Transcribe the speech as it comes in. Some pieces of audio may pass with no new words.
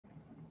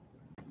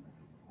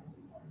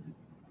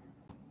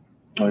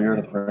Oh, you're out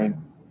of the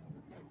frame.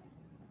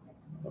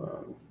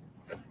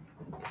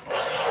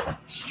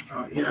 Just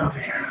probably get over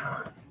here.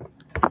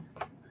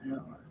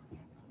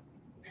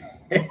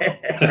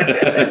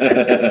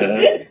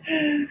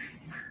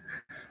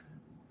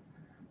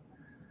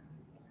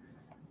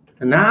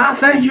 And now,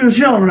 thank you,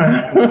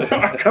 children, for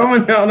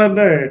coming out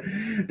today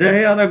to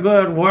hear the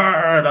good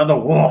word of the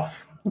wolf.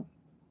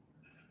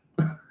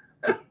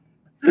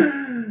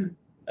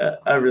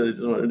 I really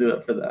just want to do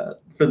it for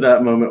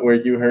that moment where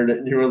you heard it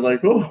and you were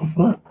like, oh,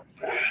 fuck.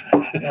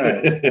 All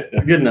right.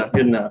 Good enough.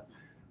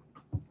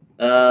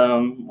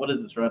 What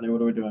is this, Rodney? What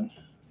are we doing?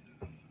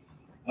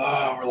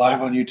 Oh, we're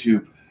live on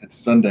YouTube. It's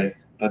Sunday.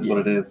 That's what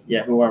it is.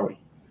 Yeah, who are we?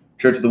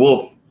 Church of the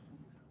Wolf.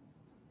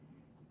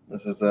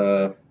 This is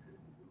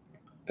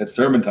it's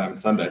sermon time.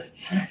 It's Sunday.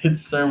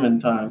 It's sermon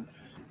time.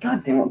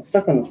 God damn, I'm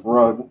stuck on this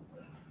rug.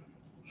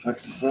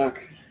 Sucks to suck.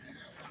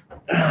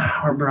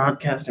 We're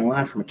broadcasting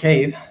live from a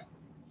cave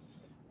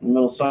in the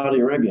middle of Saudi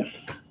Arabia.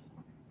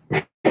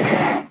 Is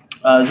there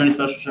any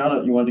special shout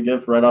out you wanted to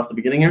give right off the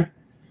beginning here?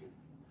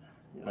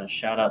 You want to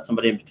shout out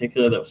somebody in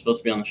particular that was supposed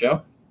to be on the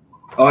show?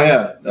 Oh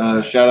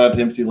yeah. Shout out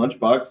to MC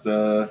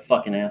Lunchbox.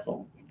 Fucking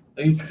asshole.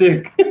 He's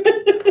sick.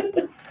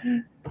 I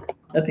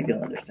think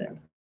he'll understand.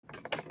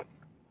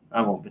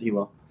 I won't, but he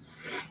will.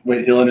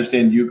 Wait, he'll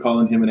understand you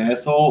calling him an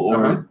asshole,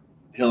 or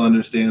he'll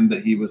understand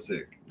that he was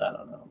sick? I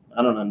don't know.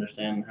 I don't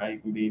understand how you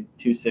can be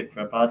too sick for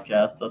a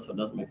podcast. That's what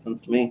doesn't make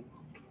sense to me.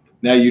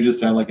 Now you just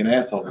sound like an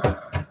asshole.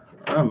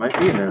 I might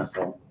be an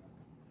asshole.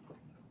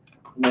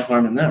 No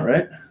harm in that,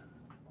 right?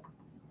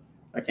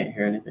 I can't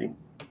hear anything.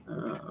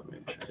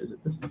 Is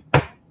it this?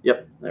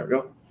 Yep, there we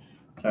go.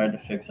 Tried to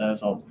fix that. I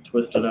was all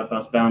twisted up. I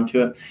was bound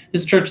to it.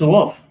 This is Church of the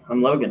Wolf.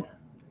 I'm Logan.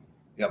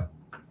 Yep.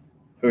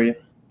 Who are you?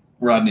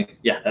 Rodney.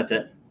 Yeah, that's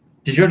it.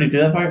 Did you already do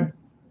that part?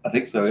 I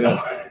think so,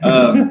 yeah.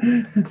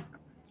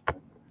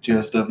 Do you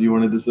have stuff you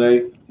wanted to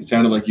say? You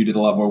sounded like you did a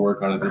lot more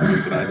work on it this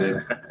week than I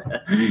did.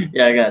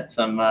 Yeah, I got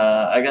something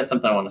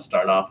I want to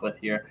start off with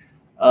here.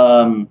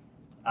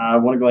 I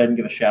want to go ahead and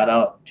give a shout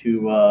out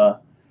to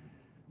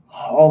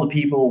all the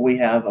people we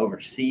have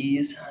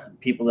overseas,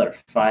 people that are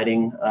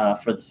fighting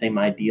for the same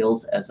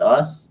ideals as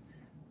us,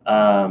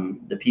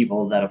 the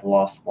people that have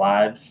lost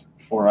lives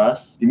for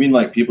us. You mean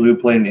like people who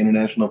play in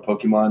international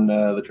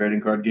Pokemon, the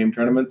trading card game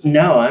tournaments?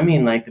 No, I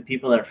mean like the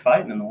people that are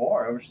fighting in the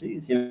war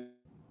overseas. You know?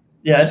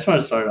 Yeah, I just want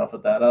to start off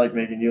with that. I like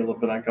making you a little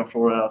bit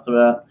uncomfortable right off the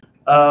bat.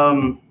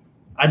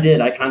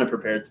 I kind of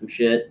prepared some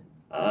shit.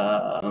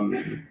 I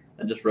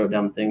just wrote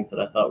down things that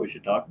I thought we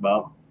should talk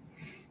about.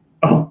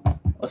 Oh,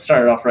 let's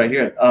start it off right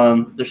here.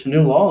 There's some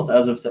new laws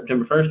as of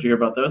September 1st. Did you hear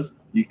about those?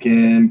 You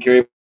can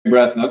carry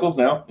brass knuckles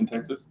now in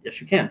Texas. Yes,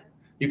 you can.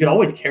 You could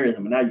always carry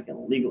them, but now you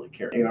can legally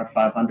carry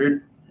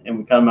AR-500, and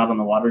we cut them out on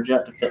the water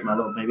jet to fit my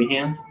little baby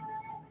hands.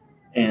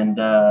 And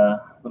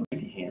little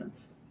baby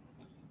hands.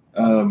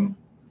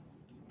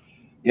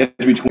 You have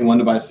to be 21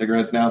 to buy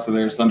cigarettes now, so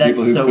there's some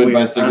people who could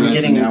buy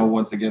cigarettes, and now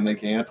once again they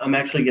can't. I'm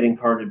actually getting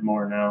carded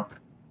more now.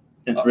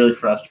 It's really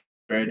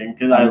frustrating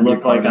because I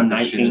look like I'm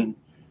 19.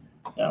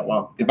 Yeah,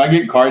 well. If I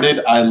get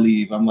carded, I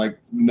leave. I'm like,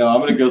 no, I'm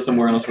going to go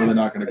somewhere else where they're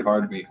not going to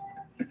card me.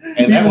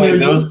 And that way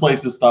those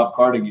places stop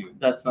carding you.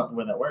 That's not the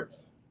way that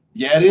works.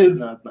 Yeah, it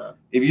is. No, it's not.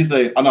 If you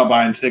say, I'm not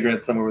buying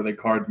cigarettes somewhere where they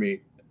card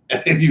me,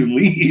 and if you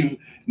leave,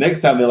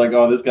 next time they're like,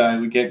 oh, this guy,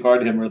 we can't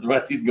card him, or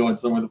otherwise he's going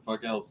somewhere the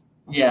fuck else.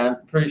 Yeah, I'm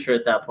pretty sure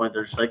at that point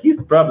they're just like, he's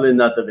probably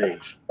not of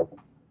age.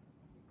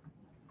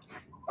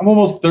 I'm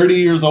almost 30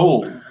 years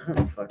old. I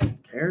don't fucking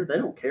care. They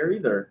don't care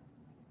either.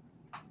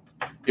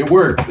 It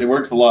works. It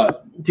works a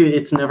lot. Dude,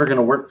 it's never going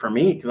to work for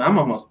me because I'm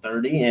almost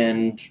 30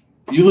 and...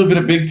 You live in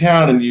a big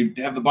town and you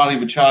have the body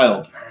of a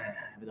child.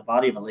 The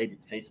body of a lady,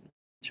 the face of a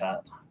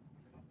child.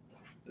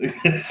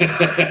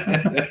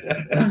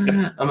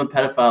 I'm a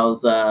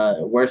pedophile's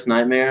worst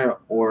nightmare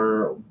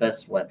or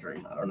best wet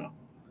dream. I don't know.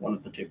 One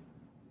of the two.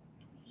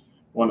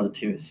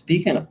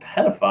 Speaking of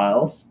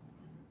pedophiles,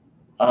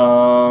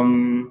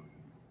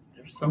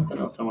 there's something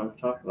else I wanted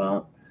to talk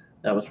about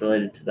that was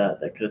related to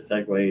that could have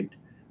segued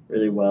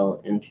really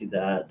well into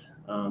that.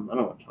 I don't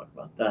want to talk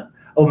about that.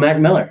 Oh, Mac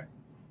Miller.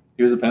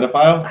 He was a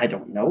pedophile? I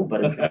don't know,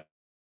 but it's that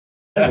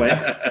way.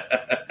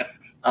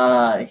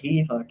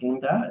 He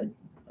fucking died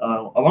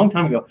a long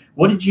time ago.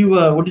 What did you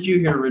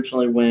hear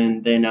originally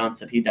when they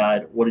announced that he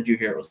died? What did you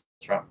hear it was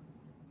from?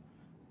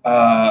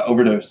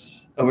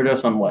 Overdose.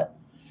 Overdose on what?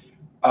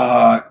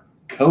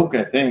 Coke,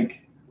 I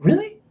think.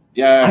 Really?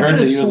 Yeah, I heard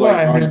that he was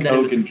like on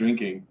Coke and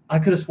drinking. I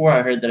could have swore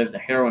I heard that it was a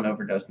heroin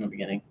overdose in the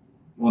beginning.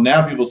 Well,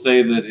 now people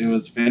say that it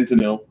was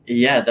fentanyl.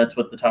 Yeah, that's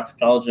what the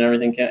toxicology and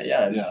everything can.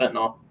 Yeah, it was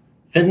fentanyl.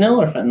 Fentanyl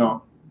or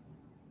fentanyl?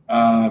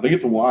 I think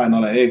it's a Y,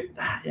 not an A.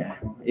 Yeah,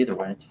 either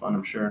way, it's fun,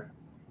 I'm sure.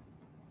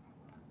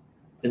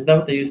 Isn't that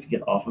what they use to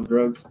get off of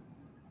drugs?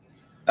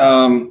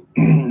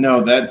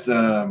 No, that's...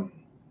 So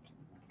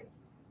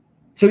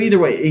either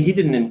way, he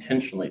didn't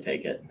intentionally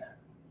take it.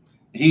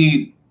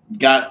 He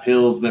got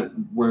pills that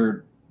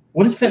were...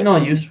 What is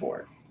fentanyl used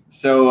for?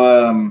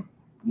 So,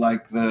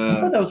 like the...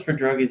 I thought that was for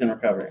druggies in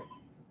recovery.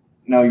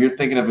 No, you're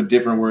thinking of a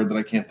different word that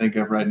I can't think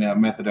of right now.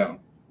 Methadone.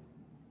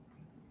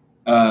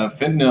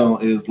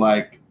 Fentanyl is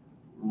like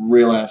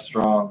real ass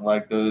strong.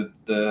 Like the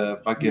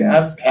fucking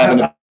Yeah, having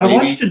a I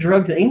baby. watched a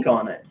Drugs Inc.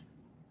 on it,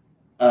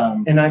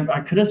 Um, and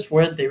I could have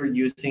sworn they were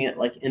using it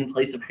like in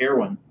place of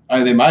heroin.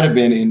 they might have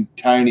been in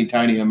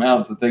tiny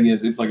amounts. The thing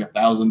is, it's like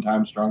 1,000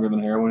 times stronger than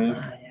heroin is.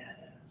 Yeah.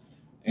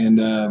 And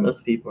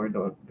Those people are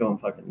going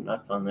fucking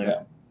nuts on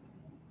there.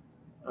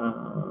 Yeah.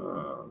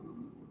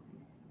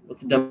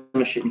 What's the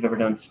dumbest shit you've ever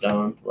done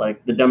stoned?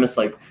 Like the dumbest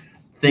like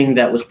thing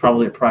that was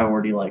probably a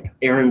priority, like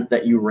errand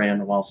that you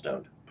ran while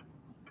stoned.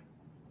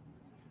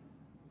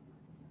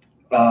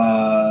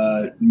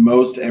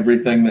 Most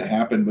everything that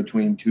happened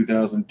between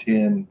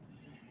 2010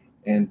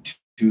 and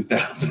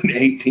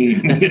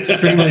 2018. That's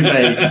extremely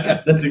vague.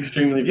 That's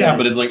extremely vague. Yeah,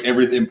 but it's like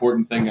every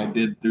important thing I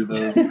did through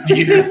those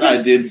years,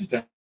 I did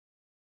stoned.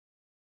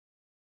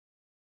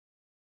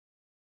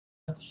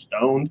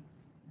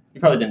 You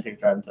probably didn't take a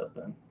driving test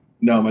then.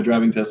 No, my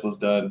driving test was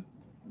done.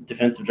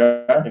 Defensive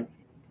driving.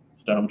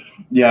 Stoned.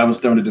 Yeah, I was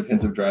stoned at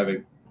defensive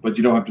driving. But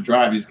you don't have to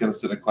drive. You just got to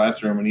sit in a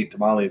classroom and eat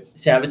tamales.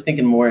 See, I was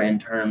thinking more in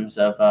terms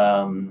of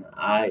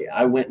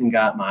I went and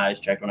got my eyes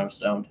checked when I was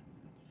stoned.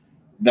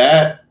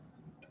 That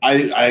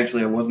I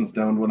wasn't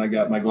stoned when I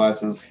got my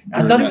glasses.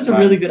 I thought it was a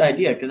really good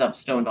idea because I'm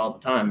stoned all the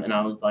time, and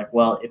I was like,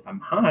 well, if I'm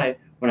high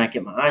when I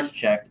get my eyes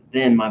checked,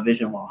 then my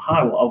vision while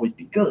high will always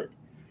be good.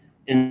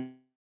 And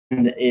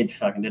it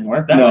fucking didn't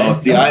work that way. No,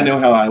 see, I know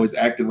how I was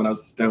acting when I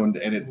was stoned,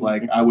 and it's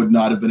like I would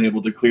not have been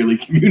able to clearly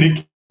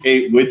communicate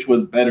which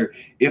was better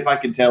if I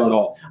could tell at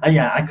all.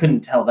 Yeah, I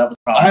couldn't tell. That was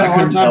the problem. I had a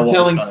hard time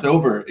telling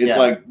sober. It's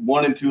like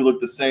 1 and 2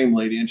 look the same,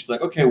 lady, and she's like,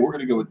 "Okay, we're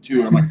gonna go with 2."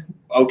 And I'm like,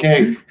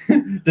 "Okay."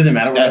 Does it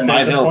matter what That I say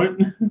might at this help. point?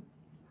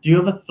 Do you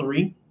have a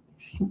 3?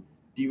 Do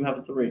you have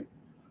a 3?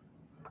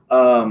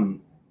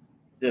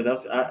 Yeah,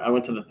 that's. I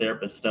went to the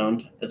therapist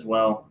stoned as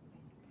well.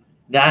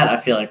 That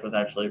I feel like was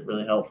actually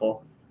really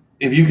helpful.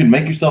 If you can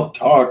make yourself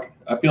talk,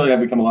 I feel like I've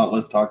become a lot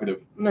less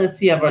talkative. No,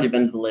 see, I've already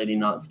been to the lady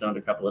not stoned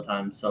a couple of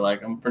times, so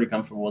like I'm pretty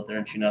comfortable with her,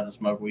 and she knows I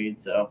smoke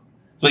weed, so.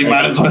 So you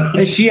might as well.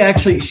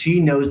 She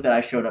knows that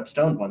I showed up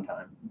stoned one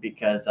time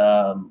because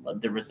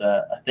there was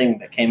a thing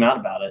that came out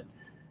about it,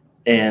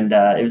 and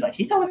it was like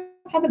he's always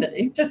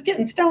he's just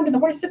getting stoned in the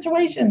worst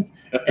situations,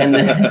 and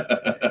then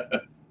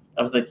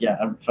I was like, yeah,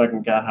 I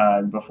fucking got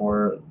high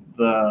before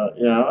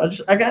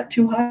I got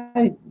too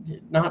high,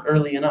 not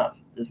early enough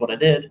is what I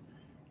did.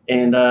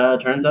 And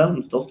turns out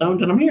I'm still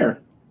stoned and I'm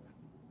here.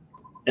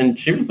 And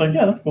she was like,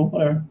 yeah, that's cool,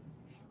 whatever.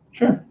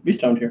 Sure, be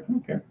stoned here. I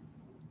don't care.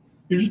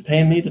 You're just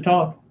paying me to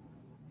talk.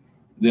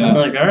 Yeah. I'm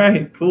like, all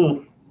right,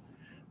 cool.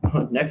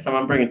 Next time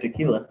I'm bringing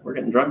tequila. We're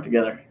getting drunk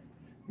together.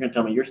 You're going to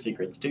tell me your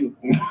secrets, too.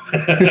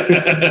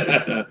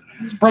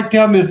 Let's break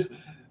down this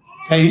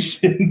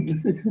patient.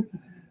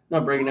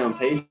 Not breaking down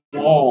patient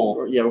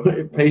wall. Yeah,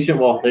 patient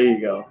wall. There you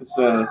go.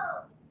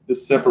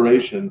 This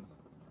separation.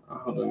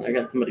 Hold on, I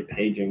got somebody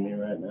paging me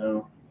right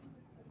now.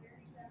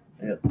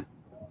 Is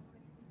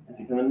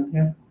he coming in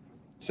here?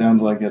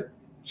 Sounds like it.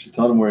 Just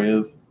tell him where he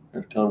is,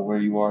 or tell him where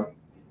you are.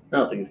 I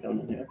don't think he's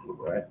coming in here.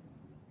 Right.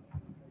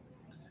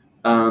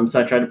 So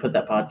I tried to put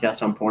that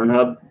podcast on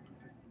Pornhub.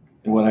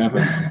 And what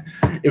happened?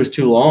 It was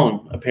too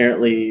long.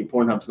 Apparently,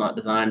 Pornhub's not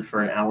designed for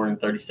 1 hour and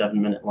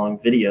 37-minute long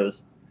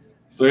videos.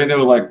 So you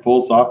know, like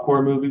full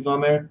softcore movies on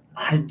there?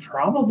 I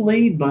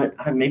probably, but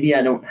maybe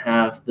I don't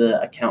have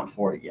the account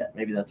for it yet.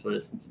 Maybe that's what it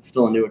is. Since it's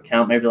still a new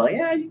account, maybe like,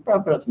 yeah, you can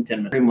probably put up some 10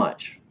 minutes. Pretty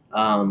much.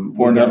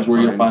 Pornhub's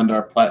where you'll find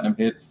our platinum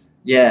hits.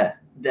 Yeah,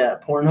 the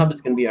Pornhub is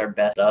going to be our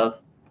best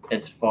of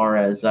as far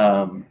as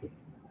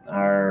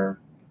our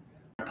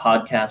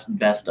podcast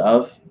best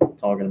of.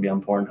 It's all going to be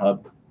on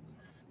Pornhub.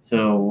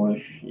 So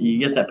if you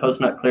get that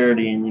post-nut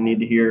clarity and you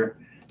need to hear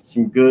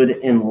some good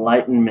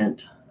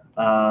enlightenment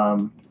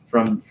from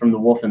the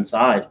wolf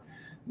inside,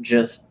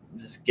 just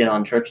get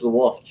on Church of the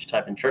Wolf. Just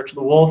type in Church of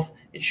the Wolf.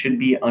 It should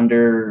be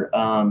under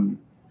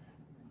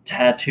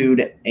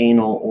tattooed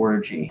anal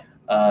orgy.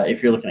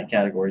 If you're looking at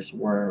categories,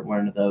 we're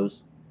one of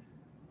those.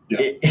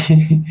 Yeah.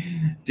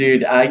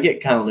 Dude, I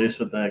get kind of loose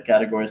with the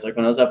categories. Like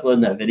when I was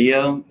uploading that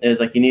video, it was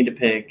like you need to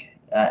pick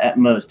at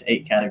most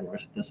 8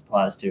 categories that this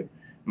applies to.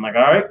 I'm like,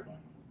 all right,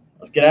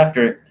 let's get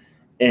after it.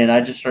 And I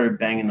just started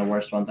banging the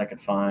worst ones I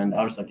could find.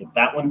 I was like,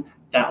 that one,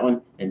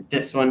 and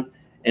this one.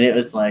 And it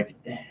was like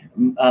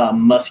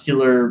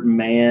muscular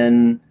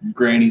man.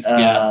 Granny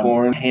scat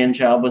porn. Hand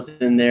job was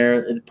in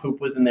there.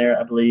 Poop was in there,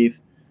 I believe.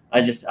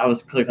 I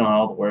was clicking on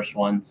all the worst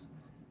ones.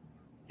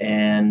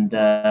 And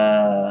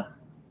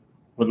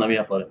wouldn't let me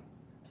upload it.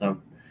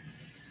 So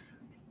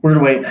we're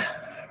going to wait.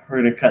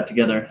 We're going to cut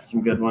together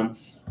some good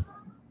ones.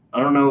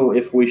 I don't know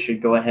if we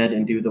should go ahead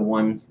and do the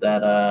ones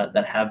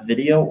that have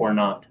video or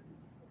not.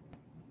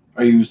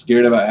 Are you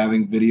scared about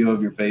having video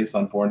of your face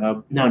on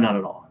Pornhub? No, not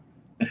at all.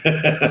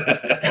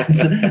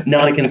 It's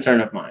not a concern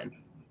of mine.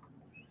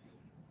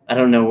 I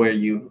don't know where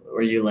you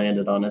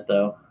landed on it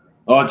though.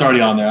 Oh, it's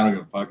already on there. I don't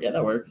give a fuck. Yeah,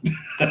 that works.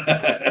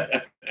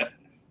 I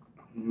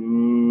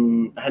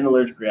had an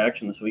allergic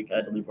reaction this week. I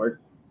had to leave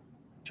work.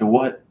 To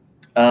what?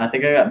 I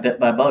think I got bit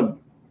by a bug.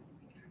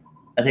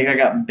 I think I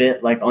got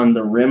bit like on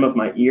the rim of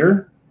my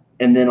ear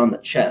and then on the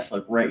chest,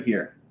 like right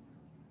here.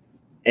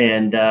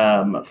 And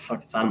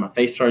fucking side of my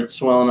face started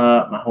swelling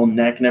up, my whole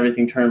neck and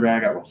everything turned red. I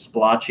got real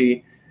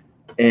splotchy,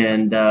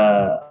 and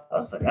I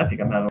was like, I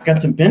think I'm having. I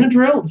got some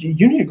Benadryl.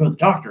 You need to go to the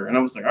doctor. And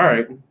I was like, all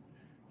right.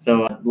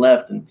 So I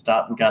left and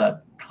stopped and got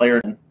a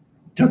Claritin,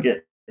 took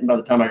it. And by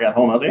the time I got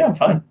home, I was like, yeah, I'm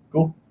fine,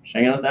 cool. Just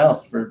hanging out at the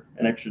house for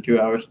an extra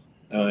 2 hours.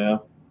 Oh yeah.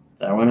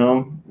 So I went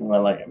home, and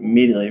like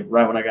immediately,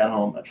 right when I got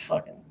home, I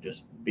fucking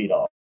just beat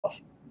off. And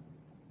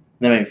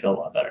that made me feel a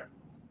lot better.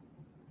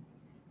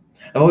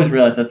 I've always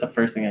realized that's the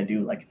first thing I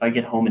do. Like, if I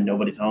get home and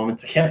nobody's home,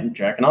 it's like, yeah, I'm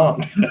jacking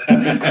off.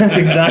 That's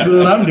exactly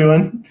what I'm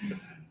doing.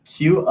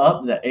 Cue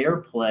up the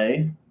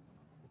AirPlay.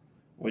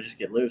 We just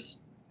get loose.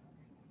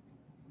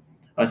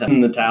 I was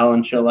in the towel,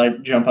 and she'll,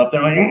 like, jump up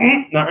there. I'm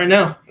like, not right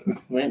now.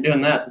 We ain't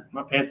doing that.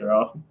 My pants are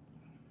off. I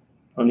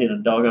don't need a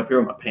dog up here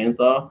with my pants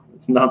off.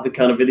 It's not the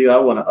kind of video I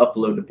want to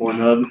upload to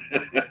Pornhub.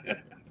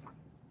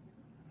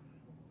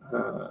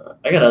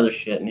 I got other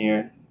shit in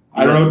here.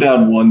 I wrote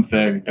down one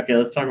thing. Okay,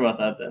 let's talk about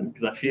that then,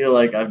 because I feel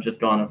like I've just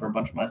gone over a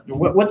bunch of my.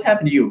 What's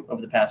happened to you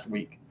over the past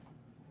week?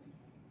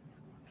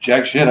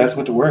 Jack shit. I just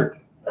went to work.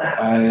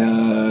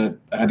 I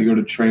had to go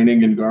to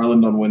training in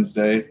Garland on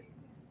Wednesday.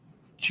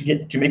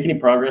 Did you make any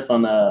progress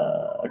on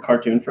a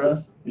cartoon for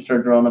us? You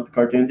started drawing up the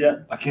cartoons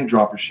yet? I can't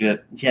draw for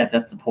shit. Yeah,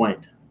 that's the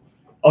point.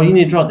 All you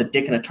need to draw is a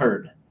dick and a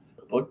turd.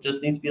 The book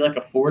just needs to be like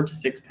a 4 to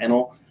 6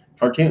 panel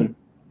cartoon.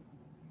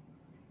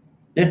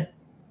 Yeah.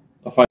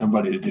 I'll find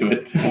somebody to do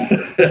it.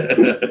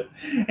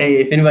 Hey,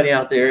 if anybody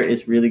out there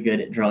is really good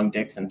at drawing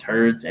dicks and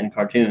turds and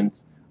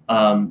cartoons,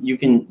 you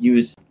can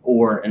use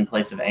or in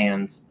place of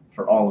ands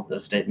for all of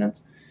those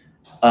statements.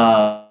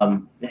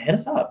 Hit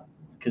us up,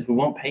 because we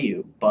won't pay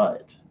you,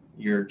 but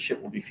your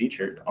shit will be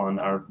featured on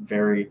our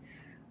very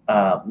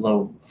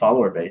low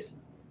follower base.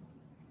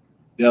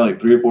 Yeah,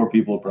 like 3 or 4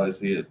 people will probably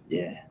see it.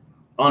 Yeah.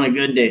 On a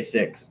good day,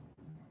 6.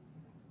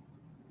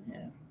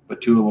 Yeah.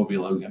 But 2 of them will be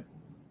Logan.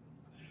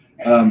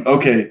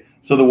 Okay,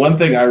 so the one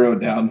thing I wrote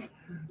down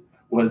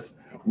was,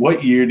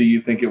 what year do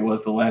you think it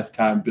was the last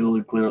time Bill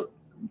and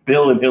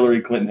Hillary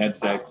Clinton had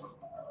sex?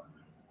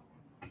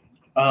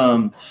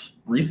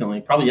 Recently,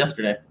 probably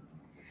yesterday.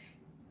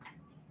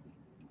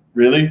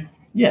 Really?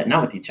 Yeah,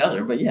 not with each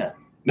other, but yeah.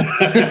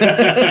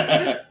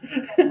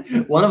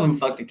 One of them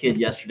fucked a kid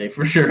yesterday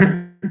for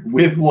sure.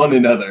 With one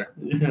another.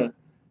 Yeah.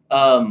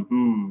 I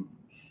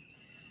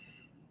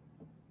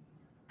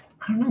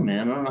don't know,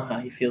 man. I don't know how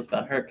he feels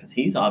about her, because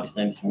he's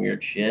obviously into some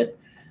weird shit.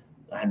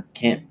 I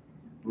can't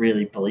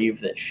really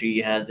believe that she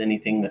has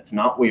anything that's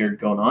not weird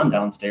going on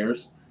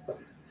downstairs.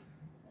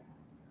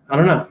 I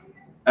don't know.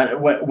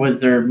 Was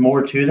there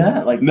more to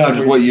that? Like, no,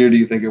 just what year do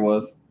you think it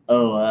was?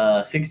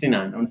 Oh,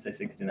 69. I want to say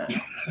 69.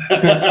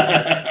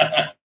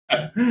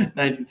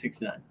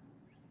 1969.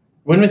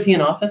 When was he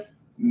in office?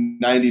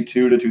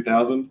 92 to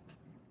 2000.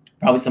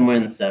 Probably somewhere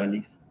in the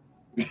 70s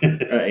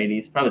or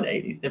 80s. Probably the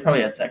 80s. They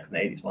probably had sex in the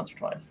 80s once or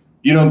twice.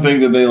 You don't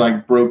think that they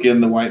like broke in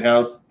the White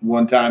House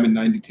one time in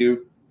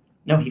 92?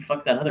 No, he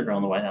fucked that other girl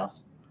in the White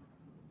House.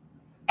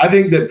 I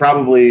think that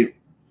probably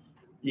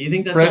You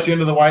think that's fresh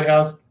into the White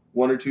House,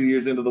 1 or 2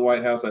 years into the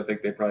White House, I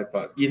think they probably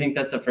fuck. You think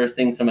that's the first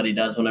thing somebody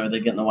does whenever they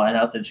get in the White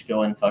House? They just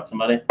go in and fuck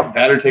somebody?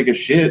 That or take a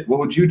shit. What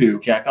would you do?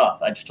 Jack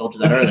off. I just told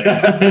you that earlier.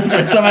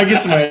 First time I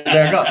get somewhere,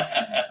 jack off.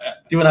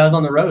 Dude, when I was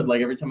on the road,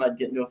 like every time I'd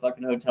get into a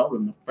fucking hotel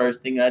room, the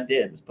first thing I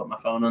did was put my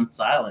phone on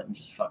silent and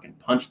just fucking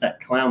punch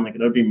that clown like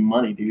it would be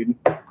money, dude.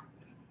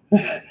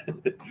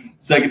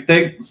 Second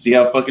thing, see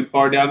how fucking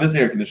far down this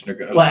air conditioner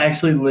goes. Well,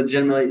 actually,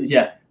 legitimately,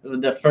 yeah.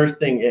 The first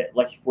thing,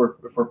 like if we're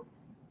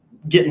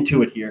getting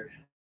to it here,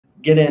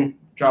 get in,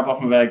 drop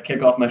off my bag,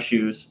 kick off my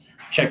shoes,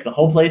 check the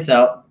whole place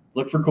out,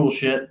 look for cool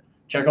shit,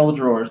 check all the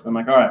drawers. I'm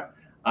like, all right,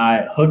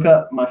 I hook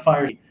up my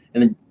fire,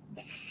 and then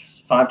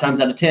 5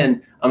 times out of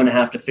 10, I'm going to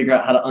have to figure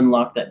out how to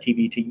unlock that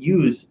TV to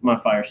use my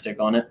Fire Stick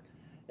on it.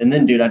 And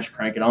then, dude, I just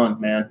crank it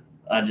on, man.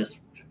 I just,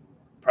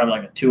 probably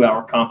like a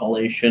 2-hour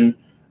compilation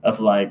of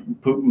like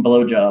poop and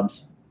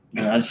blowjobs.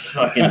 And I just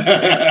fucking,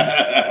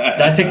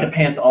 I take the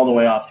pants all the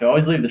way off too. I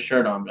always leave the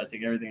shirt on, but I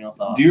take everything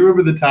else off. Do you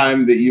remember the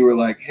time that you were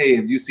like, hey,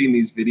 have you seen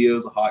these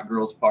videos of hot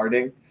girls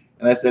farting?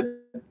 And I said,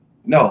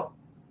 no,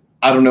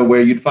 I don't know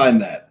where you'd find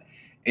that.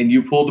 And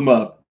you pulled them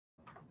up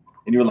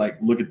and you were like,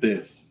 look at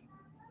this.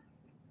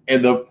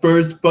 And the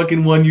first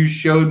fucking one you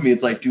showed me,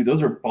 it's like, dude,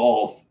 those are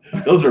balls.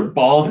 Those are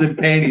balls and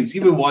panties.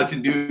 You've been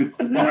watching dudes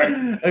fart.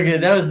 Okay,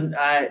 that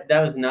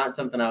was not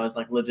something I was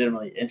like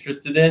legitimately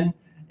interested in.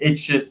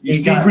 It's just you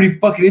seem pretty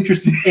fucking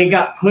interested. It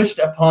got pushed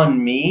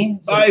upon me.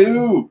 So by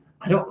who?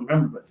 I don't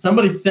remember, but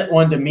somebody sent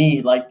one to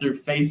me like through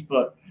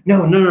Facebook.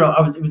 No.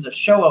 It was a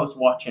show I was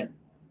watching. It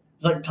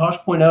was like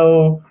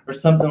Tosh.0 or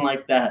something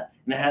like that,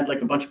 and it had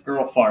like a bunch of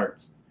girl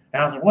farts.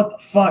 And I was like, what the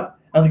fuck?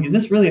 I was like, is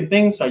this really a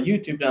thing? So I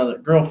YouTubed down the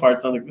girl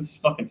farts. I was like, this is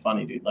fucking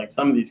funny, dude. Like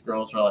some of these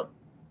girls are like,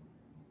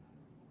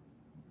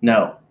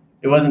 no,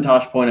 it wasn't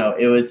Tosh.0.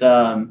 It was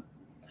I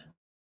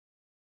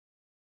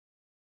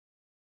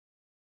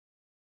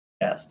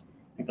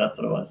think that's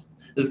what it was.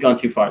 This has gone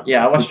too far.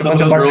 Yeah, I watched a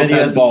bunch of fart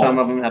videos and some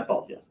of them had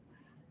balls.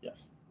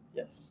 Yes.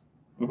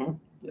 Mm-hmm.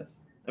 Yes.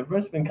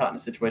 Everybody's been caught in a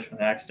situation where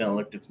they accidentally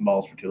looked at some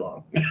balls for too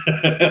long.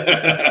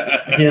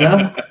 You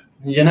know?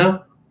 You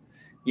know?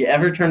 You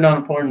ever turned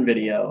on a porn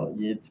video,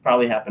 it's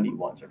probably happened to you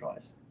once or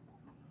twice.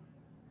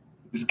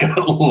 Just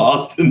got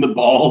lost in the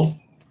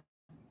balls.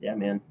 Yeah,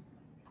 man.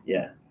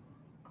 Yeah.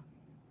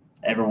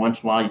 Every once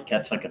in a while, you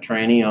catch like a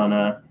tranny on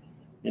a,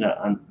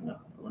 no,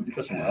 let's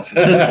go somewhere else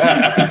with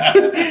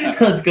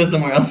this. Let's go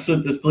somewhere else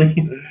with this,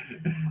 please.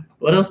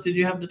 What else did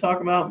you have to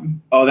talk about?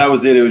 Oh, that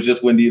was it. It was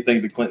just, when do you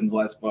think the Clintons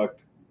last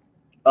fucked?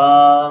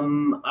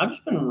 I've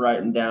just been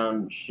writing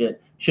down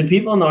shit. Should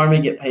people in the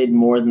Army get paid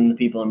more than the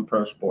people in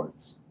pro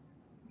sports?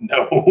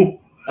 No.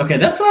 Okay,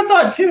 that's what I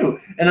thought too.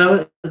 And I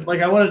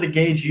wanted to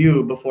gauge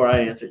you before I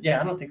answered. Yeah,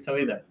 I don't think so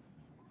either.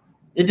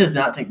 It does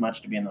not take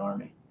much to be in the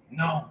Army.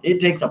 No. It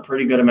takes a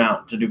pretty good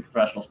amount to do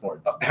professional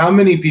sports. How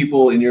many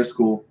people in your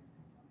school,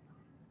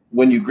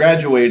 when you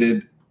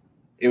graduated,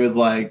 it was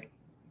like,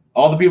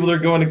 all the people that are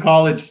going to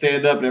college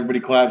stand up and everybody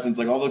claps, and it's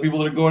like, all the people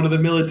that are going to the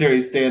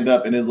military stand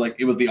up, and it's like,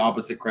 it was the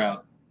opposite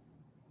crowd.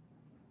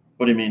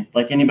 What do you mean?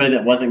 Like anybody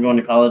that wasn't going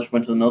to college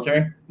went to the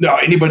military? No,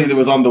 anybody that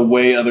was on the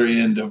way other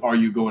end of, are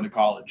you going to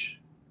college?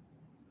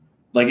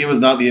 Like, it was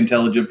not the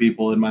intelligent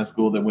people in my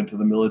school that went to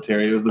the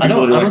military. It was the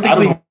people that were like, I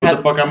don't know what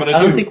the fuck I'm going to do.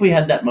 I don't think we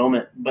had that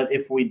moment, but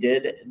if we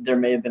did, there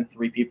may have been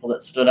 3 people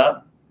that stood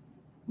up.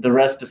 The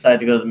rest decided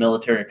to go to the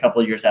military a couple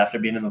of years after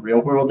being in the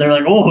real world. They're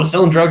like, oh,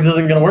 selling drugs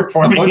isn't going to work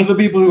for me. A bunch of the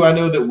people who I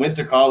know that went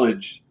to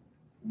college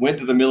went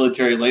to the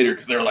military later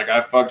because they were like, I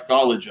fucked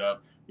college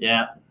up.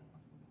 Yeah.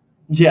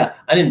 Yeah,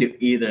 I didn't do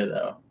either,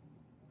 though.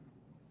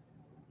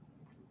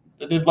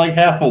 I did like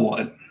half of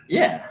one.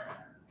 Yeah.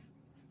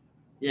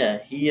 Yeah,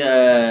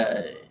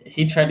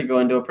 he tried to go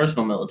into a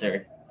personal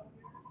military.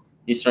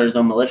 He started his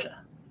own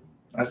militia.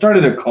 I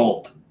started a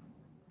cult.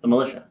 The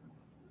militia.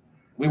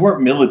 We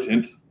weren't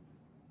militant.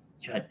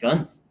 You had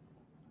guns.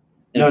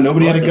 No,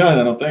 nobody had a gun,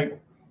 I don't think.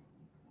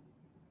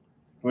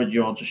 Or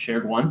you all just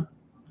shared one?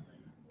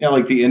 Yeah,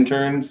 like the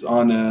interns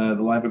on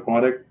the Life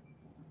Aquatic.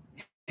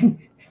 Do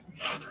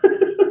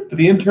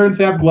the interns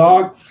have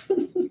Glocks?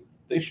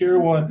 They share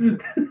one.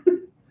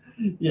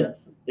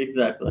 Yes,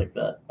 exactly like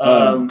that.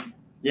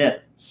 Yeah.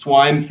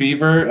 Swine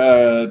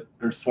fever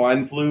or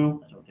swine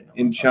flu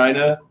in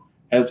China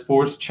has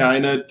forced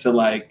China to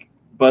like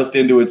bust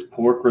into its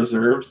pork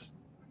reserves.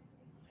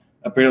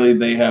 Apparently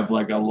they have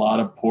like a lot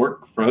of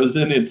pork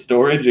frozen in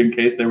storage in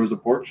case there was a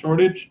pork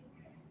shortage.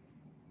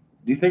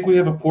 Do you think we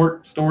have a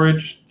pork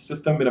storage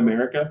system in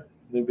America?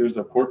 I think there's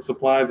a pork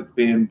supply that's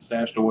being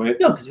stashed away.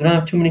 No, because we don't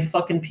have too many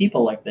fucking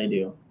people like they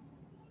do.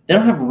 They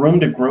don't have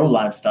room to grow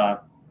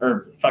livestock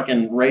or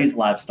fucking raise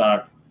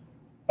livestock.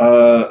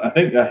 I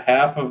think a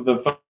half of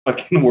the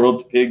fucking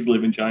world's pigs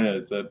live in China,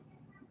 it said.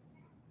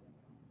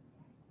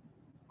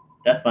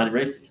 That's mighty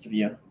racist of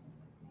you.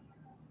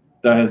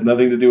 That has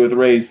nothing to do with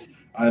race.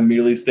 I'm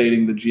merely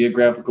stating the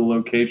geographical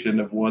location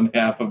of one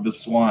half of the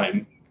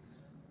swine.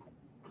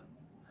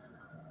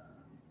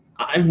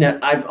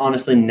 I've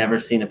honestly never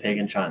seen a pig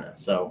in China,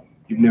 so.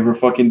 You've never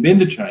fucking been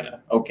to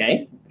China.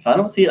 Okay. If I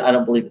don't see it, I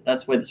don't believe it.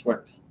 That's the way this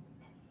works.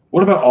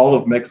 What about all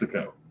of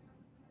Mexico?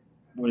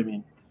 What do you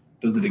mean?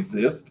 Does it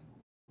exist?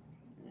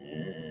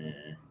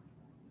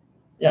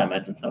 Yeah, I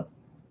imagine so.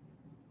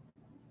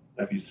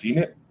 Have you seen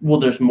it? Well,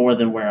 there's more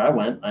than where I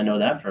went. I know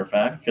that for a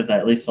fact because I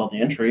at least saw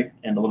the entry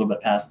and a little bit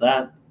past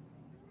that.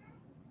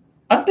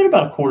 I've been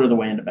about a quarter of the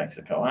way into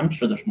Mexico. I'm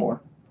sure there's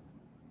more.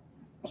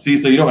 See,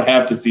 so you don't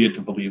have to see it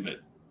to believe it.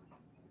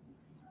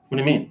 What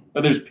do you mean?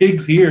 But there's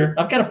pigs here.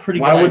 I've got a pretty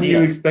good idea. Why would idea.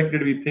 you expect there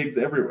to be pigs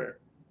everywhere?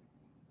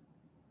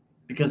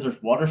 Because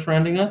there's water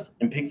surrounding us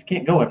and pigs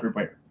can't go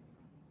everywhere.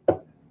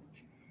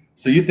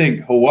 So you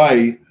think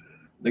Hawaii,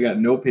 they got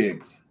no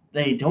pigs?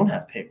 They don't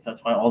have pigs.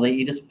 That's why all they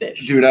eat is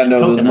fish. Dude, I know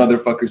those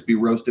motherfuckers be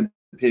roasting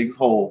pigs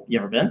whole. You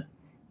ever been?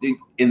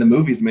 In the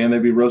movies, man,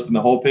 they'd be roasting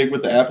the whole pig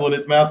with the apple in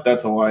its mouth.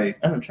 That's Hawaii.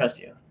 I don't trust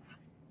you.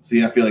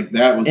 See, I feel like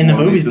that was in the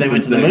movies. They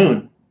went to the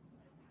moon.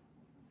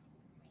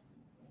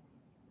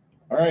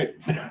 All right.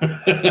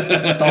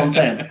 That's all I'm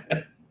saying.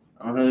 I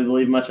don't really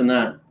believe much in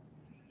that.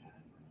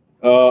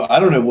 I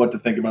don't know what to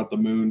think about the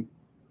moon.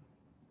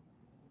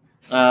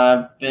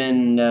 I've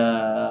kind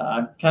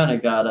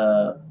of got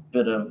a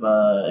bit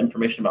of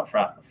information about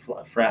flat.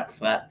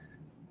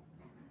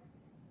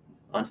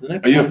 On to the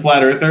next. Are you a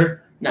flat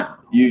earther? No.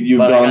 You've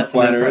gone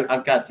flat earth?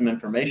 I've got some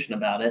information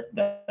about it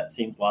that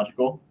seems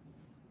logical.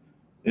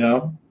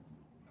 Yeah.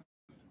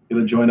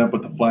 Gonna join up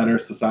with the Flat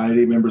Earth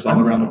Society members all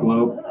around the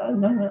globe?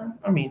 No.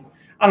 I mean,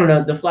 I don't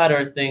know. The flat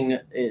earth thing,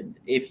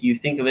 if you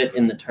think of it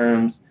in the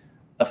terms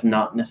of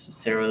not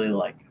necessarily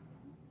like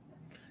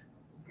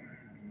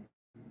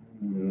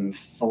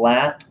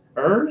flat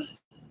earth,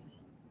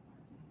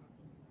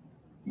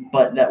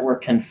 but that we're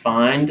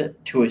confined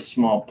to a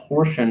small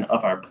portion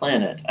of our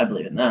planet, I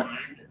believe in that.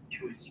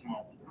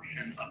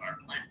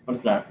 What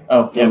is that?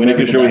 Oh, yeah, we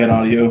making sure we had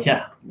audio.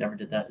 Yeah, never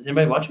did that. Is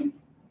anybody watching?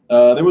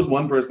 There was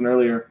one person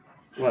earlier.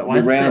 What, we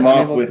ran him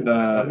off with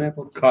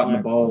caught in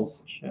the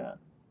balls. Chat.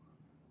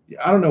 Yeah,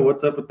 I don't know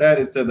what's up with that.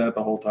 It said that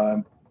the whole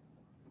time.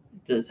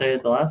 Did it say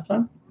it the last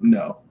time?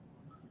 No.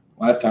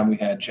 Last time we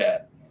had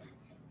chat.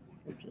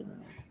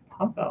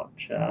 pop out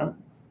chat.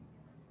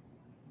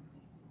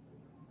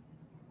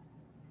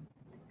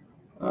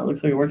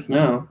 Looks like it works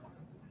now.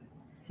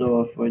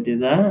 So if we do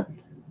that,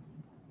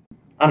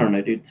 I don't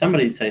know, dude.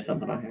 Somebody say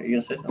something on here. You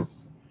gonna say something?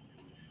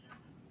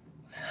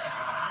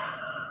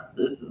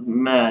 This is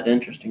mad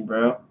interesting,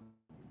 bro.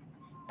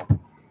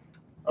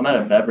 I'm at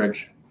a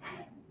beverage.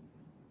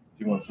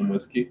 Do you want some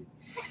whiskey?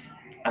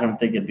 I don't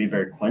think it'd be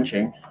very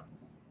quenching.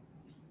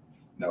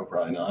 No,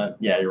 probably not.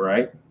 Yeah, you're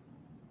right.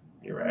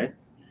 You're right.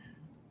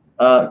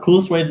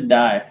 Coolest way to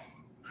die.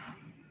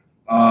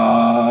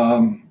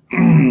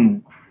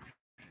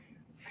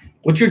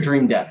 What's your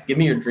dream death? Give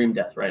me your dream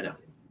death right now.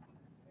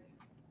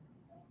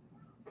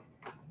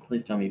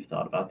 Please tell me you've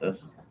thought about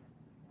this.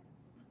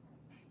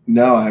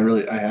 No,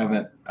 I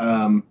haven't.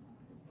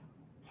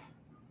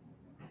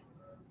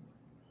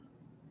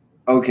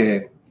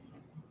 Okay,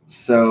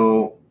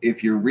 so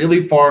if you're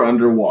really far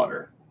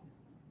underwater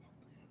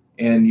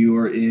and you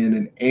are in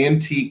an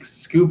antique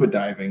scuba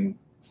diving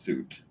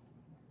suit,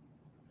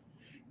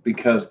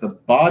 because the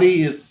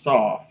body is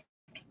soft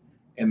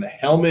and the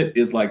helmet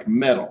is like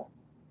metal,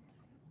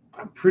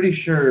 I'm pretty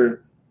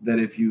sure that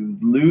if you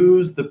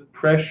lose the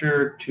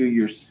pressure to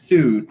your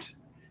suit,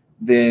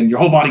 then your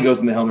whole body goes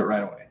in the helmet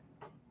right away.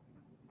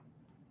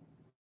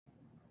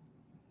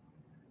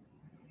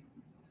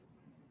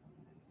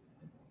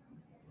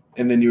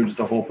 And then you're just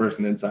a whole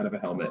person inside of a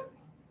helmet.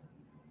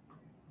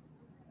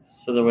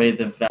 So the way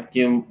the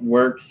vacuum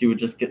works, you would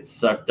just get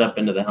sucked up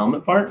into the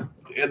helmet part?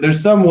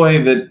 There's some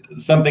way that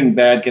something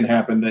bad can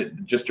happen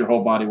that just your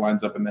whole body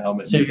winds up in the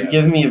helmet. So you're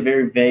giving me a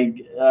very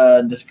vague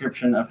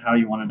description of how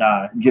you want to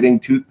die. Getting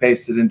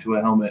toothpasted into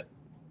a helmet.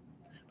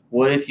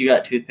 What if you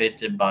got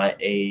toothpasted by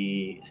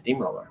a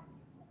steamroller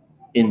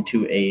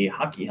into a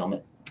hockey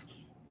helmet?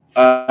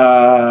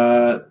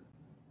 I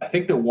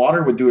think that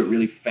water would do it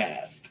really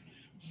fast.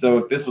 So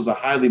if this was a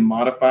highly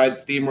modified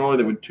steamroller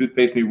that would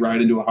toothpaste me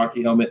right into a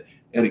hockey helmet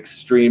at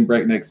extreme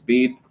breakneck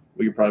speed,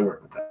 we could probably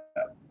work with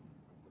that.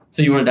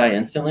 So you want to die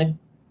instantly?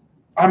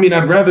 I mean,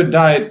 I'd rather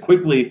die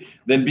quickly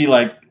than be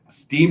like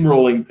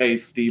steamrolling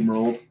pace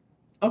steamrolled.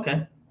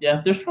 Okay.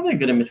 Yeah, there's probably a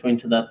good in between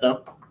to that,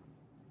 though.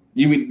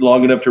 You mean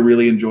long enough to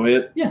really enjoy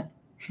it? Yeah.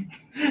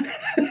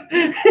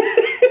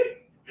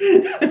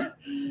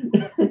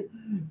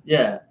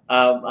 Yeah.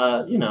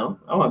 You know,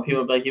 I want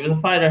people to be like, he was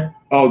a fighter.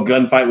 Oh,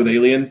 gunfight with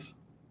aliens?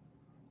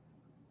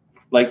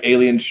 Like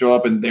aliens show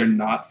up and they're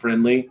not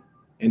friendly.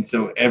 And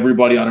so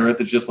everybody on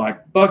Earth is just like,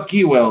 fuck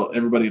you. Well,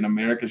 everybody in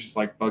America is just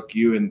like, fuck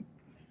you. And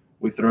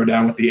we throw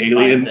down with the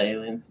aliens. Fight the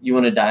aliens. You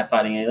want to die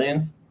fighting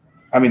aliens?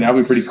 I mean, that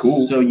would be pretty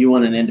cool. So you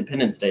want an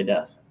Independence Day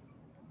death?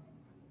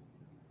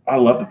 I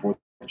love the 4th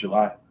of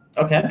July.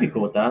 Okay, I'd be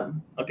cool with that.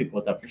 I'd be cool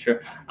with that for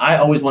sure. I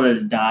always wanted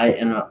to die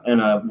in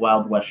a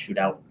Wild West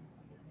shootout.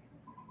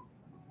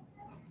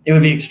 It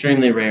would be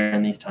extremely rare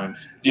in these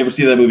times. You ever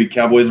see that movie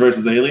Cowboys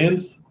versus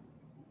Aliens?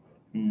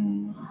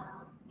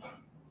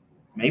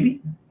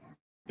 Maybe.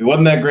 It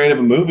wasn't that great of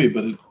a movie,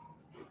 but it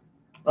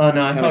Oh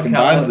no, I saw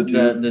combines the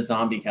two. the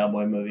zombie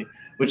cowboy movie,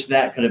 which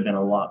that could have been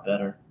a lot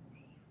better.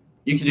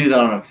 You could do that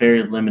on a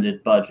very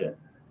limited budget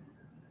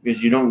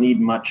because you don't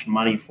need much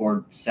money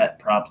for set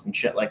props and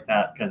shit like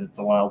that because it's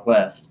the Wild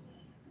West.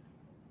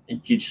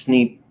 You just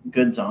need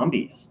good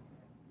zombies.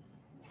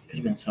 Could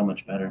have been so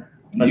much better.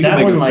 But you that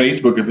can make one, a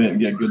Facebook event and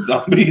get good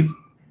zombies.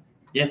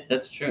 Yeah,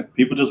 that's true.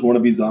 People just want to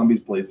be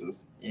zombies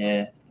places.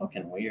 Yeah, it's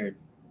fucking weird.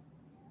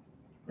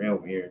 Real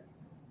weird.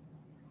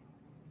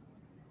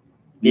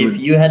 If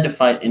you had to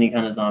fight any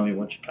kind of zombie,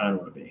 which kind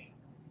would it be?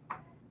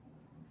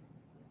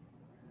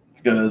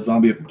 A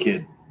zombie of a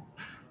kid.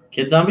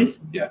 Kid zombies?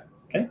 Yeah.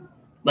 Okay.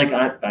 Like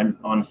I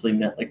honestly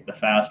meant like the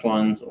fast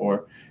ones,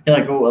 or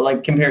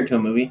like compare it to a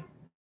movie.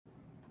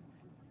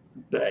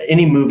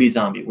 Any movie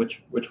zombie,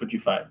 which would you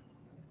fight?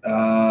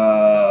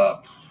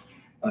 A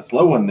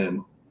slow one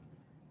then.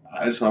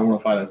 I want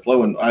to fight a slow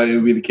one. It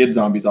would be the kid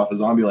zombies off of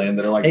Zombieland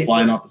that are like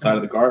flying off the side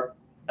of the car.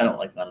 I don't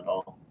like that at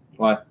all.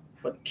 Why?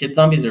 But kid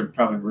zombies are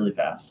probably really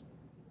fast.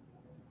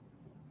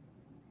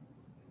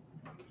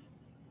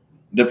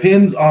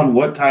 Depends on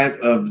what type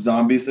of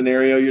zombie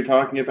scenario you're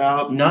talking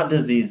about. Not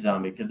disease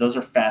zombie, because those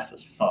are fast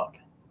as fuck.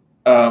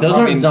 Those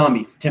aren't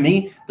zombies. To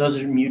me, those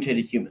are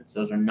mutated humans.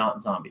 Those are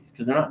not zombies,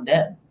 because they're not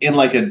dead. In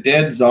like a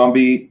dead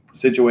zombie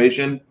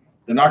situation,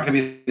 they're not going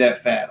to be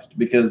that fast,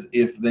 because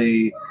if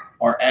they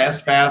are as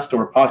fast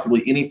or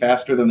possibly any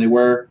faster than they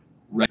were,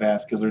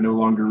 fast because they're no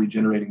longer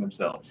regenerating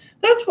themselves.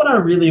 That's what I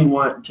really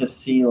want to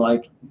see,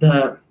 like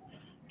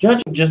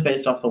judging just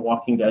based off The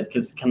Walking Dead,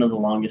 because it's kind of the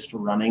longest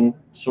running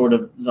sort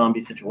of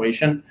zombie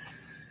situation.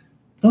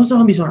 Those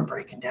zombies aren't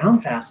breaking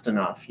down fast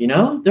enough, you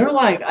know? They're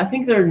like, I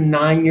think they're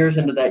 9 years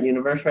into that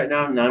universe right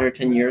now, 9 or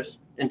 10 years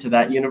into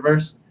that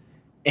universe,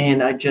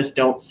 and I just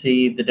don't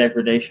see the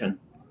degradation.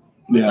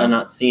 Yeah. I'm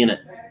not seeing it.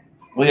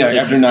 Well,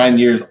 yeah, after 9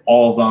 years,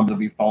 all zombies will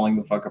be falling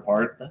the fuck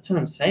apart. That's what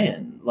I'm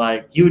saying.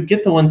 Like, you would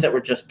get the ones that were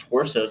just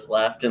torsos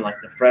left and, like,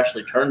 the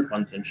freshly turned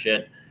ones and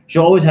shit.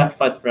 You always have to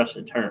fight the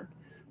freshly turned.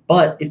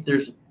 But if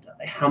there's...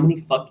 How many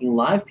fucking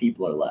live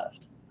people are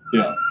left?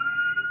 Yeah.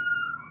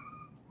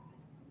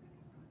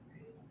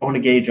 Or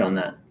want to gauge on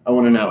that. I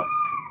want to know.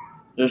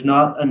 There's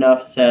not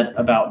enough said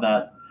about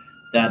that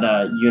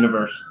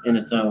universe in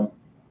its own.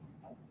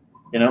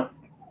 You know?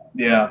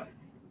 Yeah.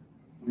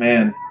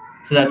 Man.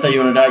 So that's how you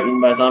want to die,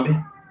 eaten by a zombie?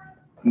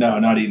 No,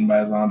 not eaten by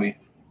a zombie.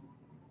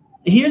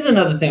 Here's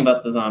another thing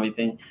about the zombie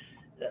thing.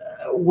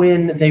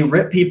 When they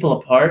rip people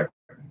apart,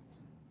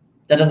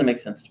 that doesn't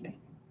make sense to me.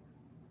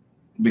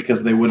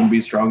 Because they wouldn't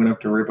be strong enough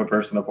to rip a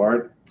person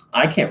apart?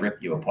 I can't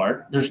rip you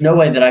apart. There's no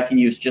way that I can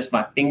use just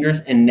my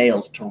fingers and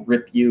nails to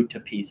rip you to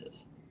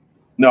pieces.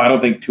 No, I don't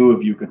think 2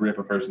 of you could rip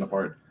a person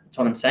apart. That's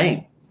what I'm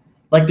saying.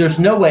 Like, there's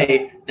no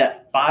way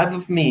that 5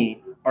 of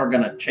me are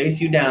going to chase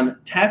you down,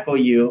 tackle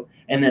you,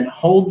 and then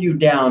hold you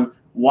down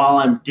while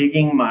I'm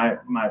digging my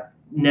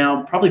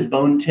now probably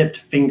bone-tipped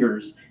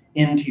fingers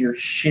into your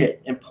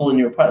shit and pulling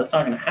you apart. That's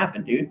not going to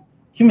happen, dude.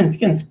 Human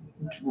skin's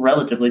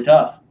relatively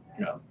tough.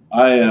 You know,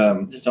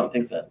 I just don't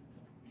think that.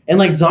 And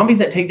like zombies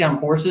that take down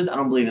horses, I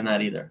don't believe in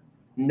that either.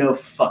 No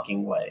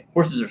fucking way.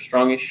 Horses are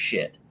strong as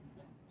shit.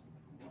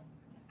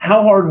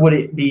 How hard would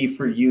it be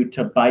for you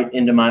to bite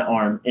into my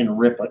arm and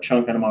rip a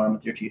chunk out of my arm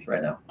with your teeth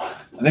right now?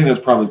 I think that's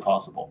probably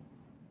possible.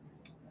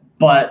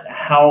 But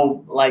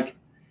how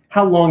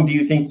long do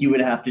you think you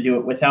would have to do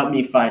it without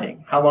me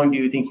fighting? How long do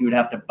you think you would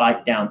have to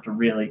bite down to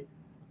really?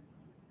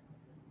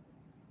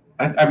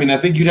 I mean, I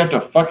think you'd have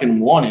to fucking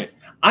want it.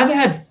 I've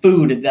had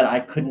food that I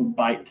couldn't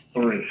bite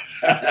through.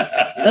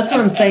 That's what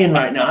I'm saying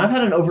right now. I've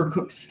had an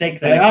overcooked steak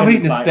that I've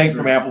eaten a steak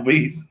from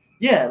Applebee's.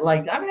 Yeah,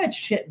 like I've had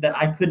shit that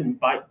I couldn't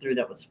bite through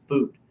that was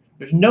food.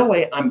 There's no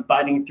way I'm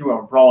biting through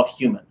a raw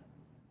human.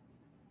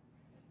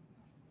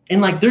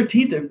 And like their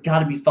teeth have got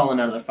to be falling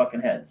out of their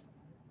fucking heads.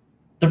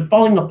 They're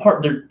falling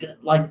apart. They're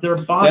like their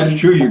body. That's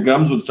true. Your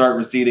gums would start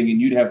receding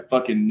and you'd have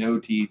fucking no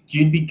teeth.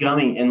 You'd be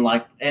gummy in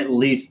like at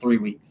least 3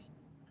 weeks.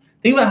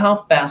 Think about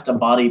how fast a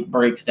body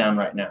breaks down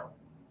right now.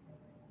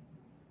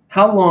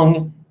 How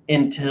long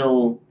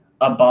until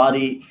a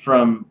body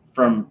from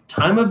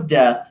time of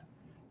death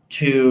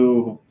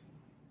to...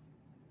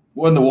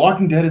 Well, The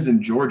Walking Dead is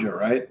in Georgia,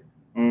 right?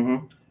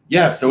 Mm-hmm.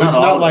 Yeah, so it's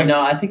not like...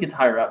 No, I think it's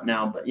higher up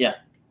now, but yeah.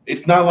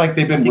 It's not like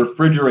they've been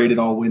refrigerated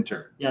all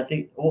winter. Yeah, I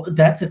think... Well,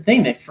 that's the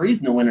thing. They freeze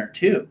in the winter,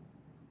 too.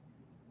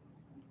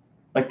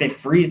 Like, they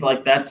freeze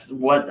like that's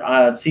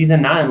what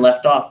season 9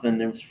 left off,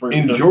 and it was for...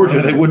 In Georgia,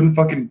 frozen. They wouldn't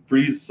fucking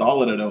freeze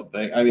solid, I don't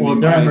think. I mean, well,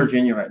 they're in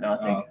Virginia right now,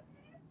 I think.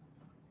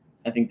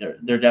 I think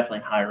they're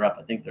definitely higher up.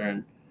 I think they're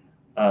in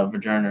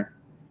Virginia.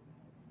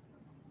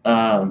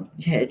 Yeah,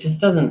 it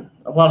just doesn't.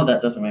 A lot of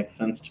that doesn't make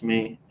sense to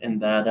me in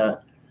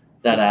that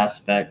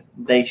aspect.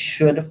 They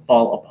should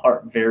fall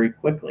apart very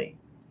quickly,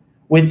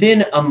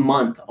 within a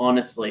month.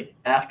 Honestly,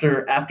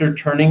 after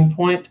turning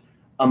point,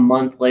 a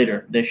month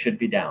later, they should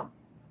be down.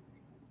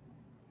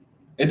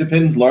 It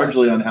depends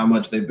largely on how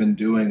much they've been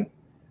doing.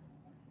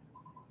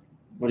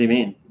 What do you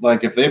mean?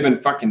 Like if they've been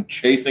fucking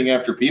chasing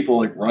after people,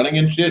 like running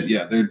and shit,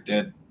 yeah, they're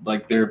dead.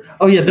 Like they're...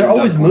 Oh yeah, they're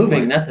always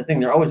moving. That's the thing.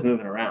 They're always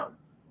moving around.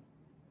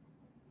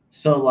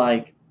 So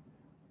like,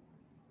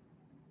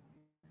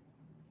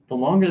 the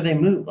longer they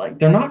move, like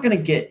they're not going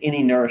to get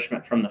any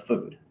nourishment from the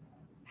food,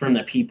 from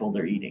the people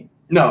they're eating.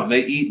 No, they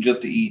eat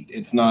just to eat.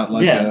 It's not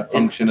like a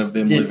function of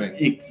them living.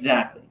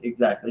 Exactly.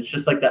 It's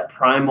just like that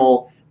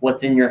primal,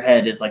 what's in your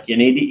head is like, you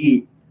need to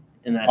eat.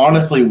 And that's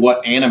honestly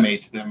what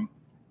animates them.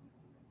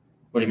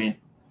 What do you mean?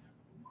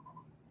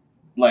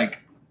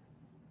 Like,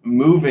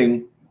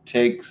 moving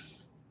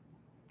takes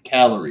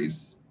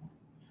calories.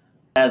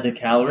 As a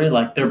calorie,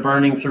 like they're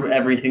burning through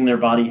everything their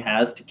body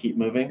has to keep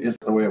moving. Is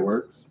that the way it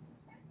works?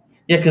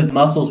 Yeah, because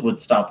muscles would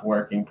stop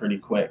working pretty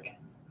quick.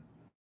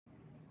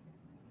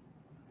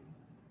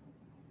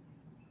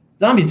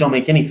 Zombies don't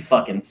make any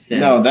fucking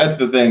sense. No, that's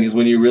the thing, is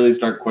when you really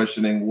start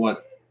questioning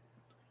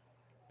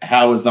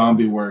how a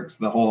zombie works,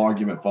 the whole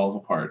argument falls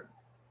apart.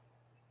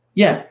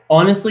 Yeah,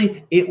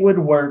 honestly, it would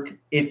work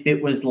if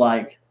it was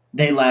like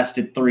they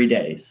lasted 3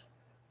 days.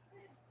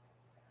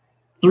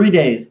 3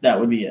 days, that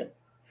would be it.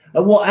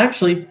 Well,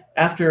 actually,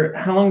 after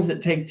how long does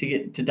it take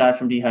to die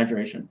from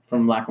dehydration,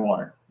 from lack of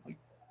water? Like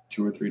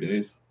 2 or 3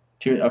 days.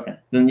 Okay,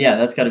 then yeah,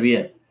 that's got to be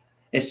it.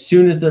 As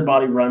soon as their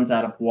body runs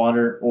out of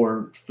water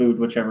or food,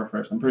 whichever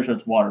first. I'm pretty sure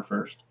it's water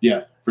first.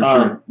 Yeah, for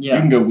sure. Yeah. You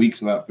can go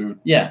weeks without food.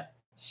 Yeah.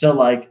 So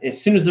like,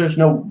 as soon as there's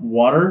no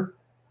water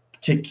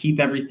to keep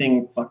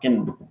everything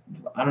fucking,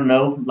 I don't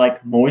know,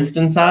 like moist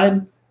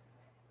inside,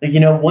 like,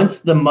 once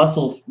the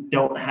muscles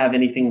don't have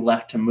anything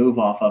left to move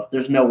off of,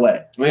 there's no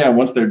way. Well, yeah,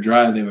 once they're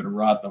dry, they would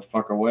rot the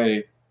fuck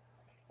away.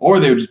 Or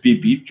they would just be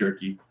beef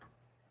jerky.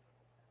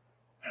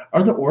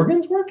 Are the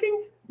organs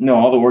working? No,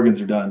 all the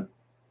organs are done.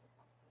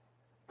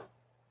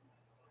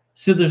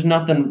 So there's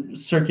nothing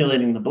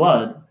circulating the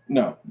blood.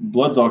 No,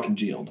 blood's all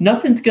congealed.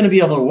 Nothing's going to be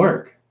able to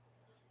work.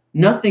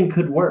 Nothing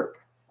could work.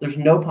 There's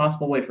no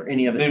possible way for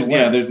any of it to work.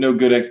 Yeah, there's no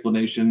good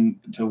explanation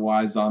to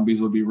why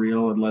zombies would be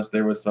real unless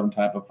there was some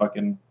type of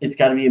fucking... It's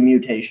got to be a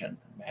mutation.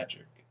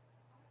 Magic.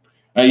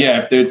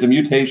 Yeah, if there's a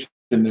mutation,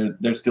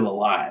 they're still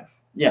alive.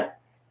 Yeah.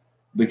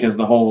 Because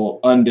the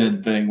whole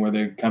undead thing where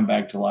they come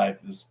back to life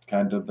is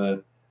kind of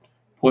the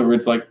point where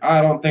it's like,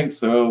 I don't think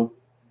so.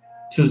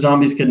 So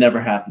zombies could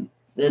never happen.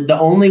 The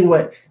only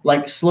way,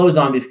 like slow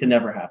zombies could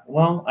never happen.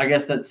 Well, I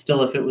guess that's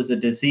still, if it was a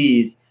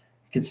disease,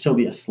 it could still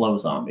be a slow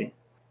zombie.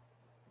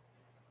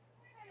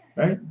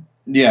 Right?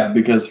 Yeah,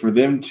 because for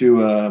them to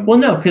well,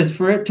 no, because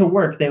for it to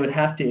work, they would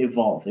have to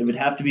evolve. It would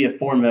have to be a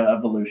form of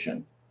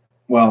evolution.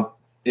 Well,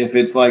 if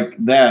it's like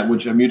that,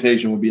 which a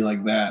mutation would be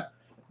like that,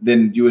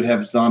 then you would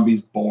have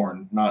zombies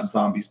born, not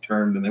zombies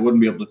turned, and they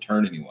wouldn't be able to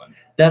turn anyone.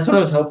 That's what I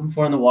was hoping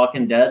for in The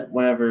Walking Dead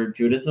whenever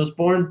Judith was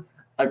born,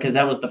 because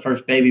that was the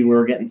first baby we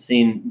were getting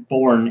seen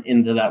born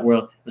into that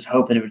world. I was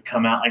hoping it would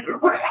come out like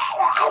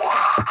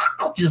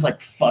just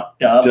like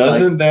fucked up.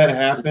 Doesn't like, that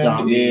happen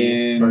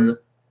zombie in birth?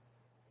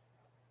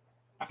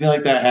 I feel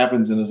like that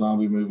happens in a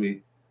zombie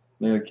movie.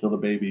 They gotta kill the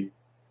baby.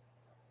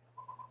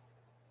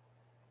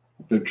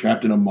 They're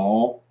trapped in a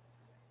mall.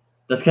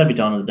 That's gotta be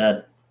Dawn of the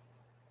Dead.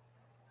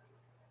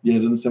 Yeah,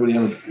 doesn't somebody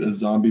have a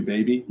zombie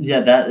baby?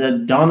 Yeah,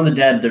 that Dawn of the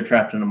Dead, they're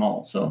trapped in a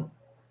mall. So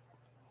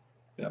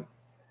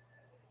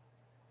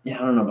yeah, I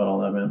don't know about all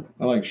that, man.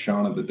 I like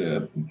Shaun of the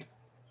Dead.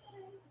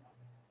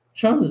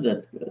 Shaun of the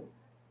Dead's good.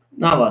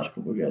 Not a lot of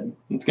people good.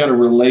 It's got a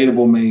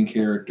relatable main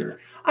character.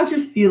 I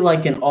just feel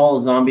like in all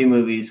zombie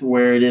movies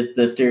where it is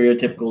the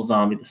stereotypical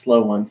zombie, the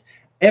slow ones,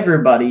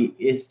 everybody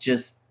is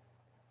just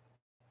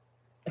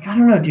like, I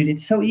don't know, dude,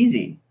 it's so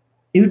easy.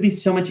 It would be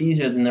so much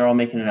easier than they're all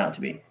making it out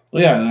to be.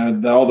 Well,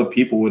 yeah, all the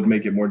people would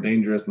make it more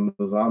dangerous than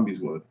the zombies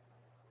would.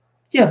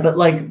 Yeah, but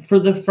like for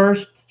the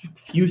first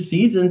few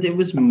seasons, it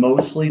was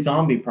mostly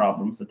zombie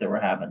problems that they were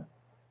having.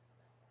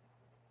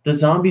 The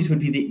zombies would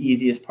be the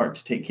easiest part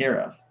to take care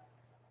of.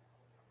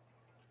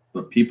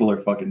 But people are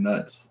fucking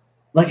nuts.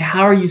 Like,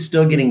 how are you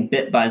still getting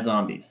bit by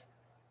zombies?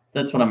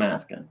 That's what I'm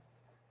asking.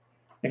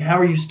 Like, how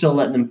are you still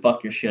letting them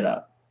fuck your shit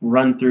up?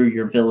 Run through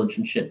your village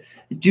and shit.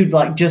 Dude,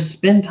 like, just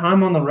spend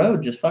time on the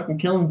road just fucking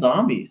killing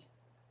zombies.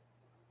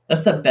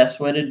 That's the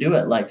best way to do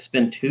it. Like,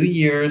 spend 2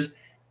 years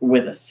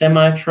with a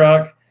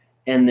semi-truck,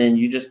 and then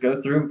you just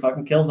go through and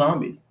fucking kill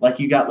zombies. Like,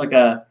 you got like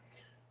I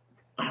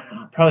don't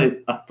know, probably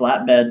a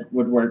flatbed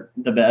would work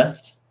the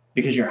best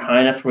because you're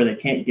high enough to where they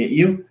can't get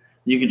you.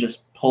 You could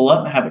just pull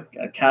up, have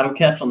a cattle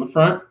catch on the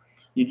front.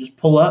 You just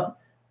pull up,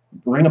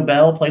 ring a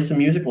bell, play some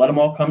music, let them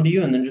all come to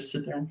you, and then just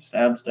sit there and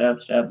stab,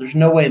 stab, stab. There's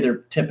no way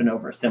they're tipping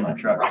over a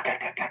semi-truck.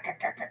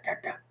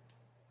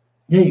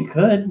 Yeah, you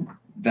could.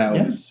 That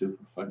would be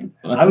super fucking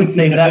fun. I would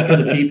save that for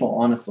the people,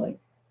 honestly.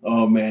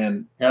 Oh,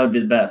 man. That would be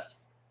the best.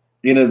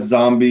 In a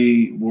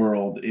zombie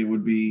world, it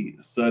would be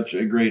such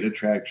a great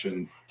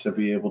attraction to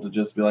be able to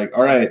just be like,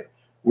 all right,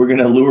 we're going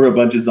to lure a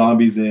bunch of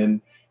zombies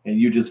in, and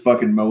you just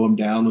fucking mow them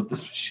down with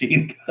this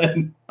machine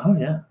gun. Oh,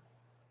 yeah.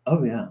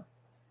 Oh, yeah.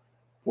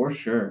 For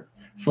sure.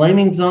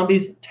 Flaming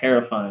zombies,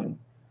 terrifying.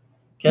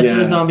 Catching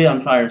a zombie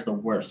on fire is the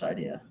worst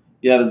idea.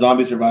 Yeah, the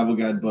zombie survival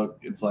guide book,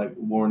 it's like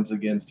warns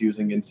against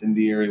using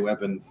incendiary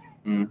weapons.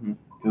 Mm-hmm.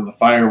 Because the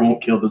fire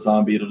won't kill the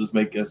zombie. It'll just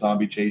make a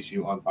zombie chase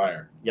you on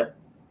fire. Yep.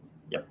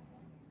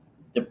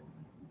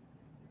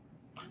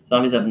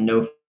 Zombies have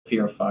no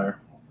fear of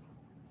fire.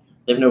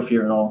 They have no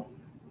fear at all.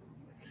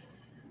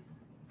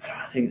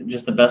 I think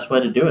just the best way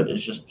to do it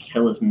is just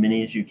kill as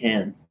many as you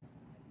can.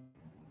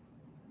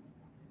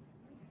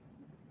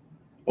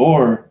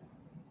 Or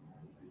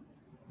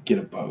get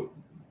a boat.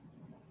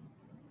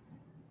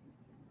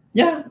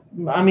 Yeah,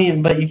 I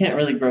mean, but you can't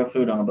really grow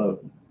food on a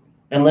boat.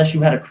 Unless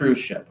you had a cruise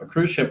ship. A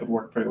cruise ship would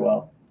work pretty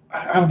well.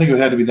 I don't think it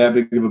would have to be that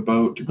big of a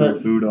boat to grow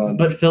food on.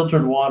 But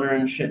filtered water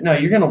and shit. No,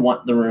 you're going to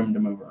want the room to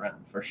move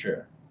around for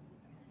sure.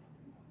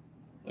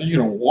 You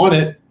don't want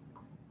it,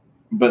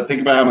 but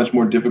think about how much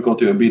more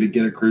difficult it would be to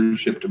get a cruise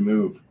ship to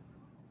move.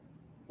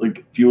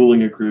 Like,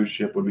 fueling a cruise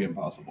ship would be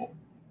impossible.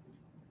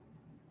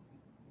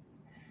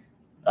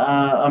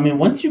 I mean,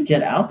 once you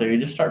get out there, you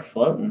just start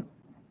floating.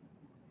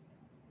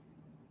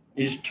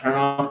 You just turn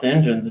off the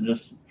engines and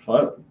just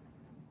float.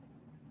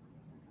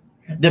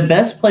 The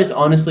best place,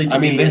 honestly, to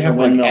be they is have a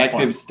like windmill active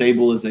farm.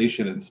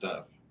 stabilization and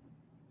stuff.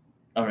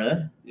 Oh,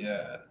 really?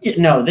 Yeah.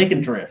 No, they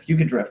can drift. You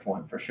could drift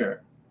one for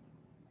sure.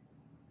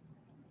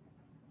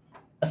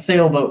 A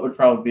sailboat would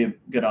probably be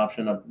a good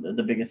option, of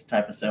the biggest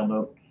type of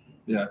sailboat.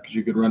 Yeah, because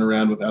you could run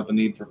around without the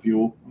need for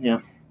fuel. Yeah.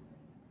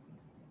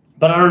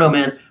 But I don't know,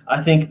 man.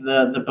 I think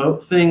the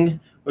boat thing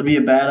would be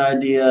a bad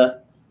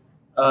idea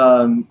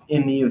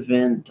in the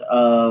event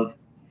of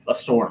a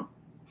storm.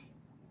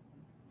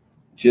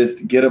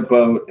 Just get a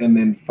boat and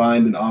then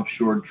find an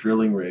offshore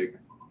drilling rig.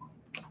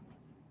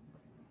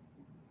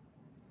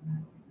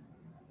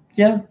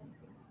 Yeah.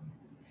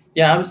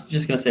 Yeah, I was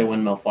just going to say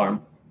windmill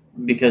farm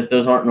because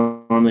those aren't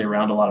normally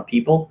around a lot of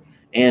people,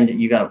 and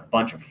you got a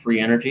bunch of free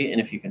energy, and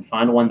if you can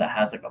find one that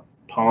has like a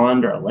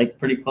pond or a lake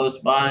pretty close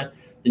by,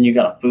 then you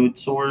got a food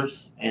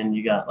source, and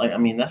you got like, I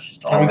mean, that's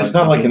just all. I mean, there's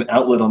not like an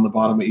outlet on the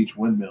bottom of each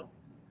windmill.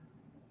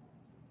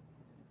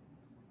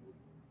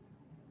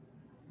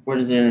 Where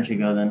does the energy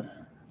go then?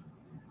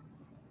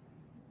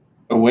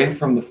 Away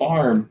from the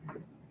farm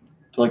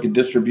to like a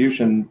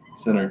distribution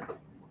center.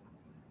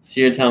 So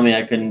you're telling me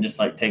I couldn't just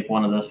like take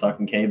one of those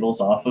fucking cables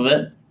off of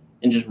it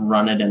and just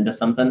run it into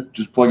something?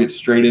 Just plug it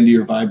straight into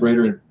your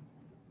vibrator and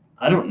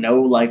I don't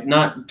know, like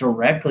not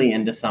directly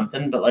into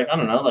something, but like I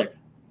don't know, like.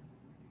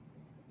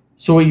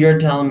 So what you're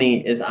telling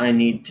me is I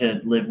need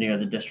to live near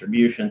the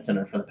distribution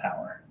center for the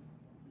power.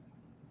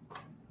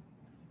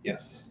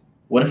 Yes.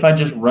 What if I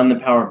just run the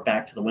power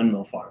back to the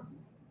windmill farm?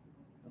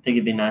 I think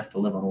it'd be nice to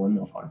live on a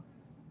windmill farm.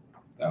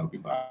 That would be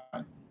fine.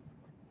 That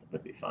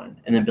would be fine.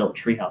 And then build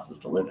tree houses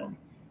to live in.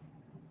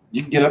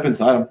 You can get up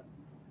inside them.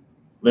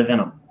 Live in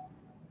them.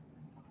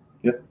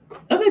 Yep.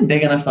 Are they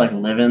big enough to like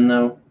live in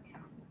though?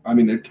 I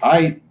mean, they're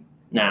tight.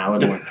 Nah, I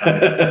wouldn't want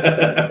tight.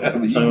 I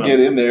mean, you can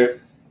get in there.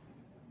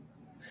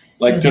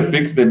 Like to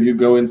fix them, you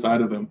go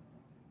inside of them.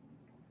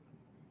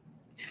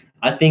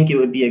 I think it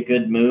would be a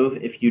good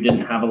move if you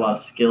didn't have a lot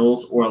of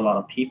skills or a lot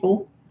of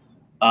people.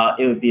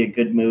 It would be a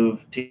good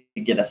move to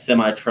get a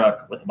semi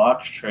truck with a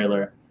box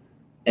trailer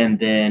and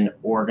then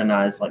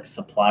organize like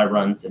supply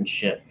runs and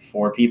shit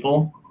for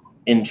people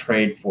in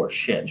trade for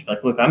shit. Just be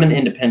like, look, I'm an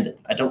independent.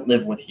 I don't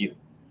live with you.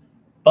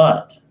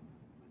 But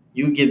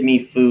you give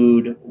me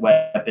food,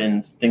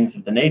 weapons, things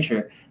of the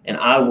nature, and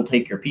I will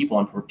take your people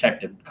on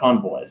protected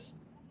convoys.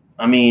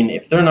 I mean,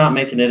 if they're not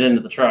making it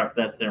into the truck,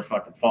 that's their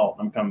fucking fault.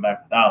 I'm coming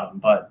back without them.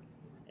 But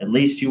at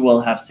least you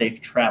will have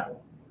safe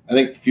travel. I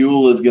think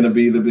fuel is going to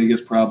be the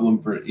biggest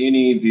problem for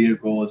any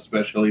vehicle,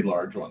 especially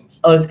large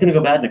ones. Oh, it's going to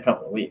go bad in a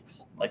couple of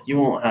weeks. Like, you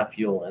won't have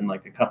fuel in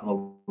like a couple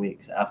of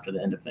weeks after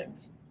the end of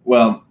things.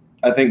 Well,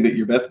 I think that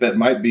your best bet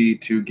might be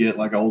to get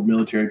like an old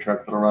military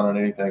truck that'll run on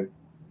anything.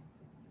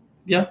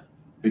 Yeah.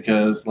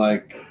 Because,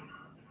 like,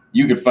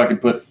 you could fucking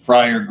put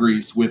fryer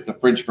grease with the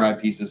French fry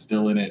pieces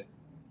still in it.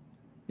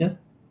 Yeah.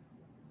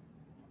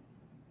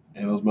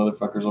 And those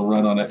motherfuckers will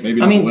run on it.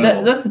 Maybe. I mean,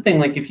 that's the thing.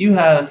 Like, if you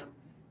have,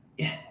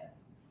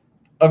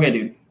 okay,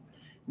 dude,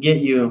 get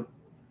you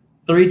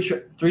three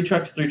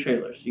trucks, 3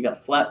 trailers. You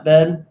got a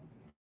flatbed.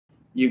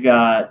 You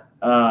got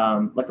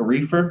like a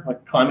reefer, like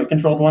a climate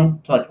controlled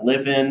one to like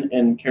live in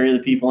and carry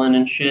the people in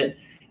and shit.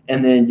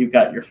 And then you've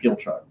got your fuel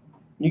truck.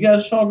 You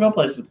guys just all go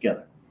places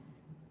together.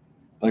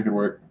 That could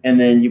work. And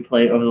then you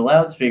play over the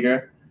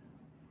loudspeaker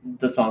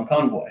the song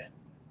Convoy.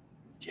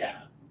 Yeah.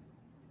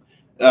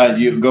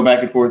 You go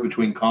back and forth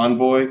between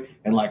Convoy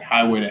and like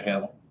Highway to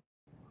Hell.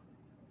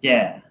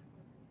 Yeah.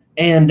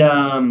 And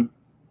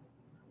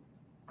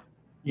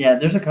yeah,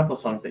 there's a couple of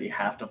songs that you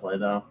have to play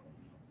though.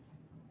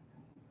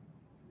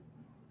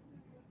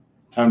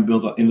 Time to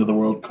build Into the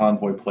World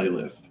Convoy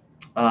playlist.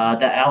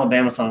 That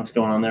Alabama song's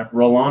going on there.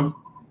 Roll On.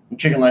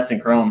 Chicken Lights and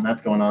Chrome,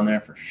 that's going on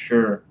there for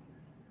sure.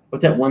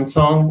 What's that one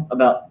song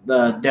about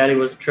the daddy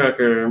was a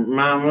trucker,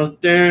 mom was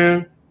down? You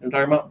know what I'm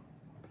talking about?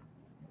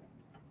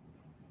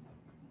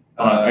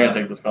 I gotta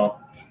take this call.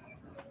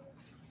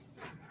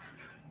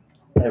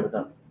 Hey, what's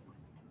up?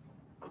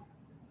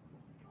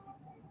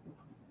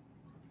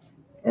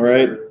 All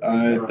right,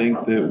 I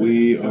think that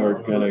we are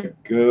gonna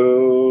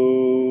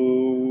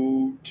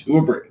go to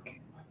a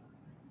break.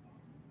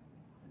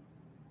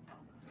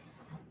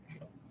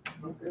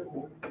 Okay,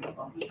 well,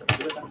 I'll just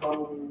get it back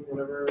on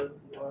whenever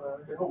I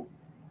get home.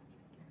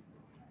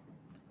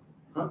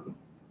 Huh?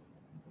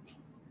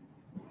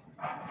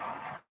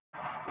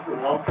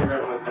 Well, I'll figure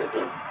out what to do.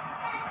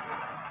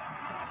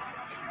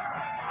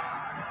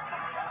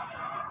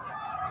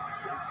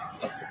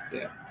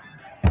 Yeah.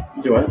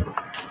 Do what?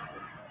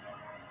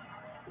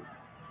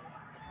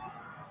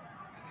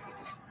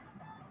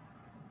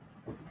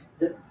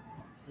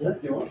 Yeah,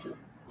 if you want to.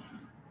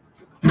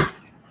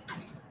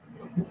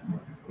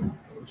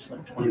 Just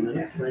like 20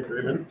 minutes,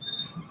 23 minutes.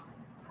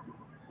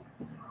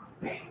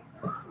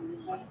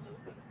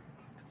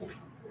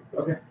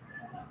 Okay.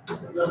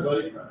 What's up,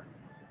 buddy?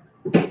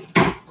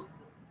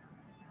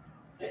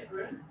 Hey,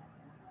 Brent.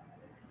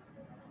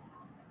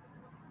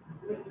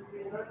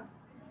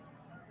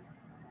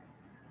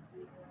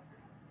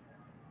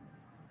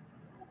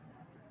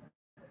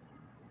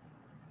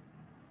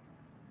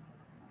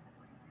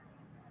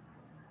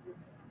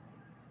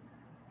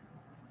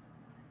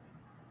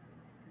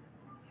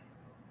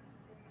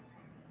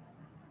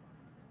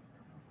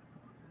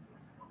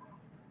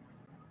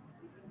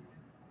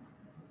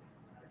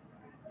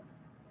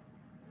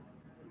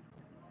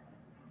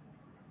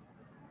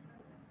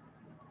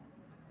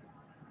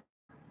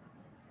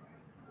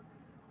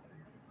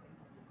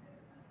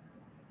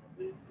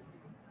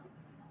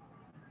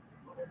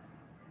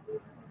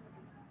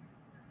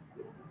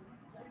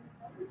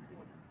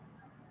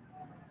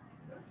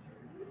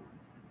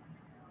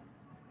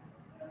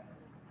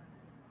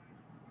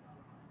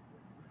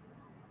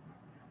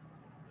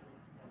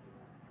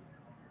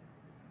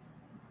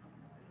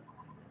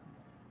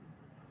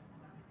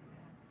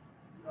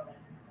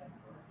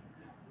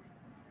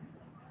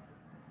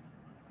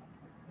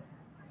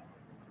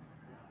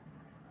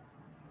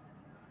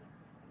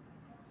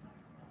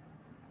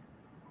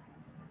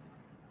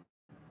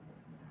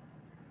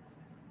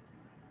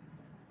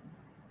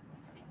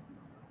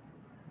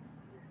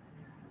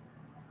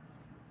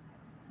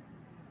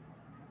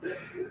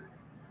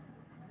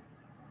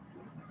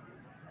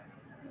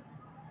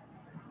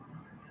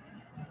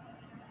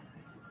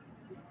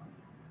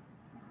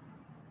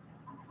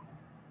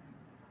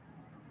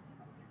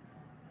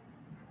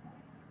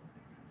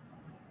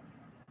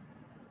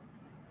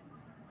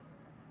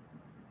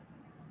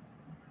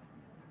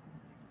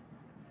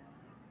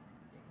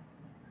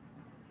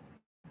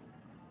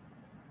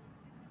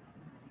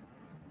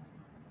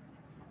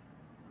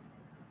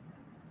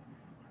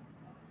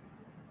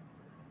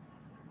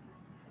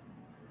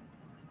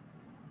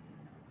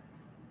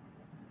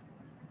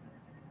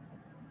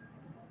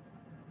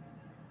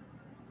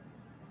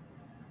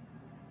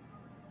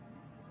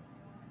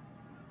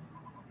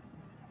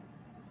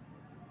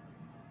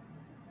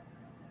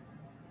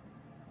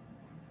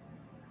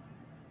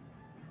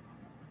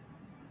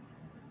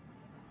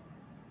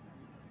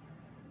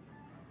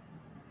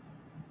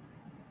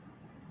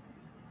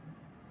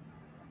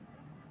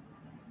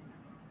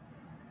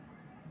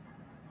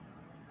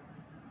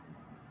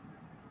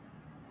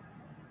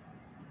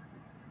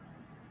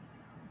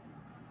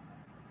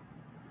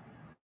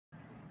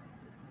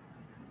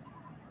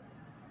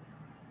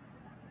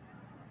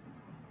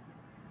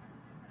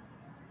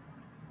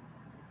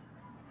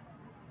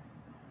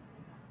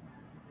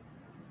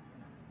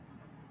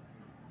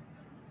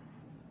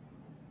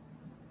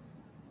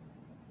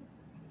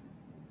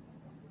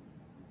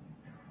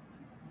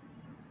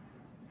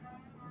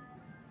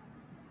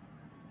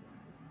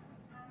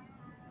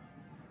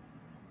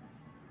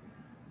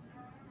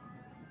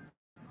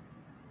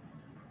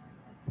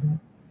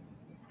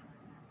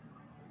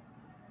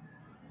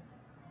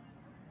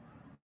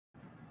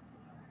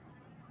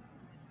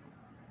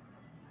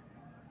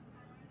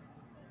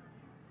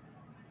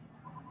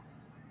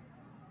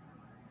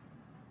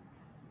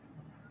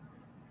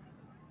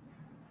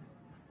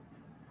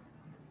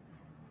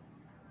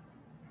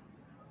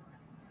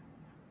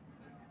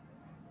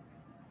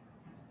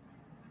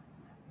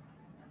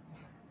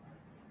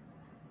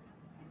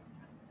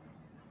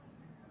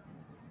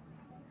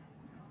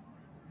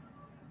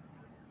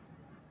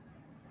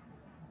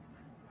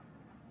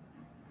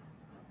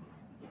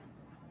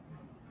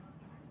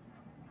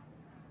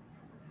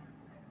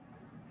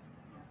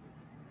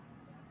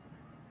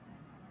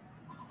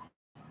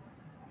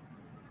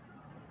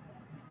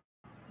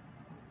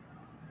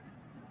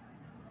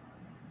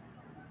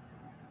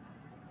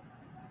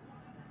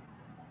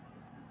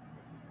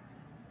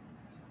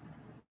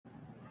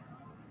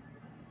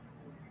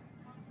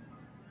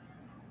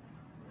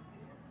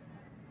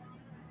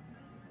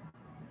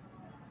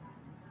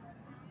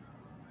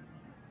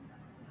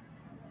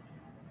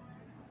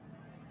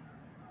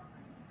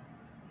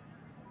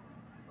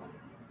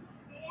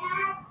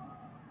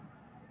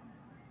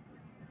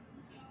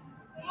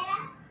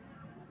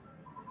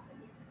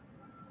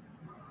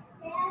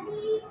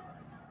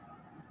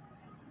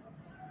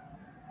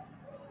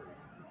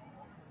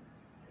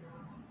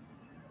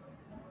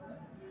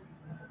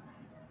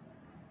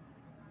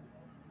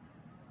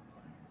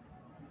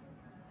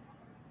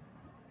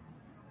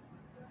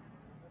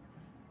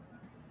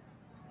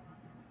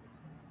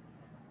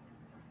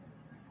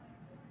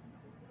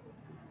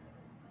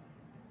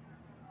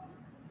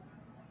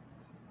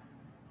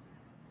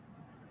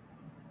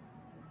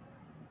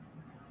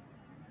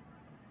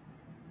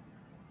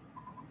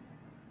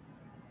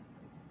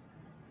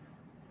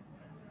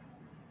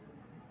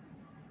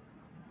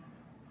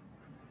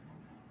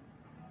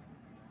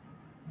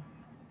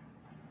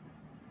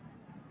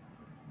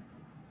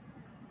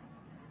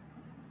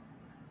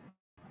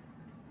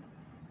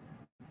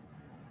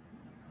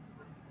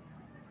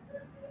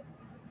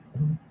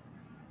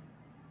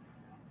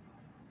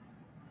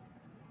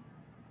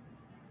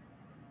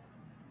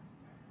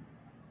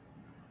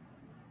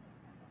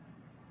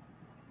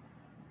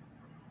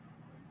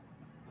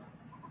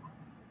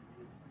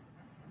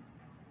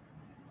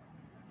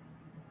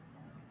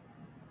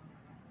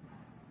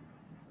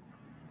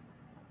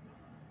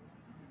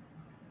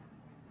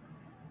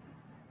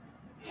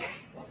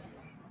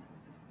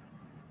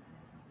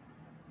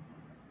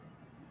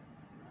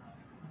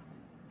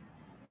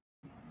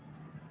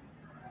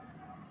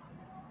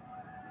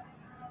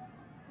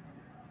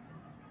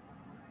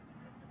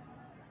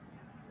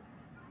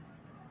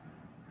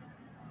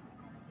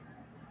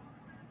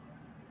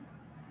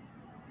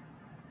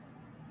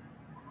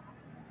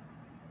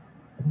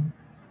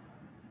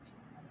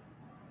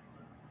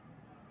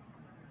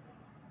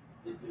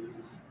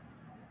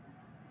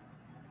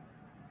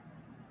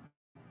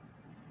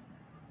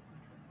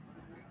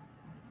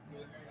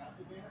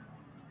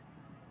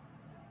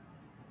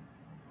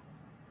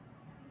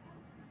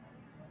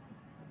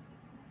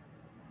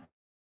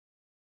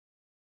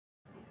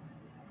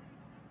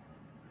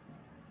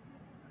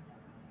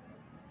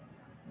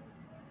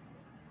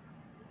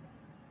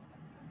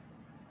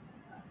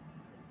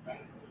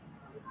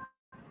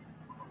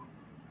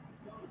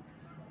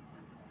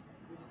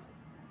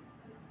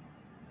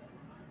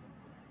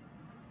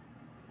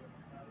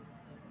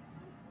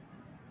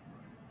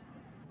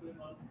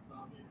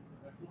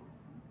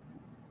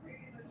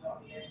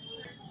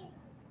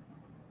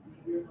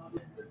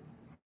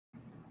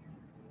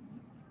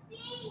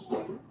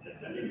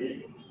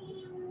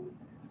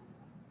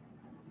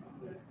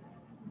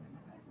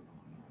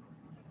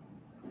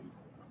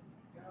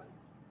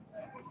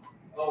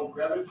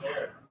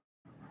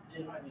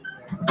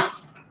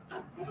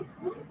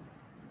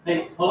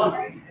 Hey, hold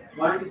on.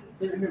 Why are you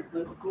sitting here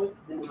playing with toys?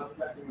 Then you're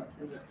back in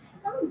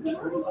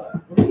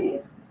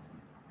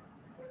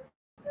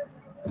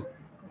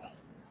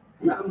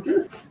No, I'm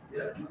good.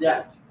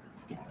 Yeah.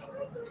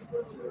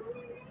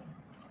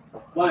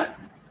 What?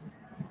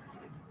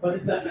 What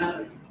does that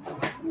matter?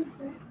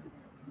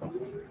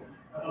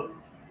 Oh,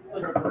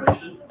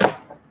 preparation.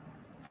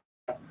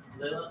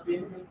 They left me in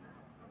here?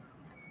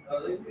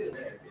 Oh, they did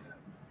there.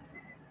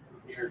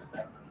 Here.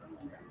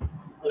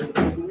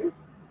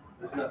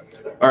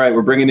 All right,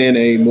 we're bringing in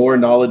a more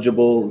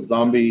knowledgeable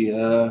zombie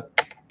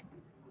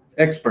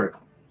expert.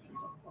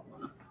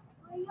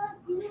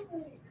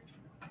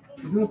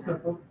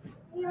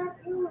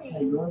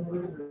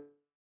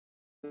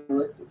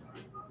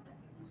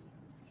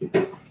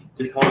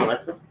 Does he call her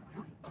Alexis?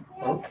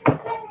 Oh.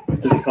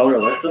 Does he call her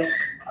Alexis?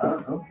 I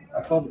don't know.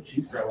 I called the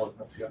cheese fry once.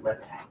 She got mad.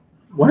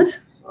 What?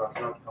 So I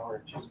started calling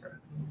her cheese fry.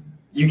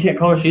 You can't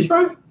call her cheese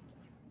fry?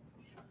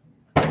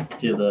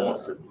 Do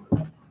the.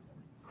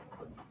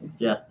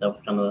 Yeah, that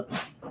was kind of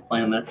the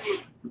plan there.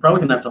 You're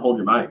probably gonna have to hold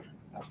your mic.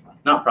 That's fine.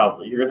 Not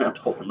probably. You're gonna have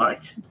to hold your mic.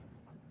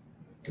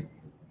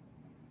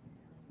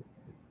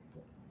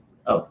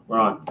 Oh, we're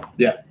on.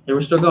 Yeah. Hey,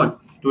 we're still going.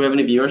 Do we have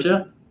any viewers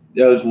yet?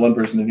 Yeah, there's one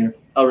person in here.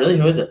 Oh, really?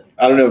 Who is it?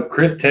 I don't know.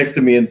 Chris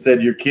texted me and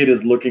said your kid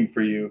is looking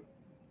for you.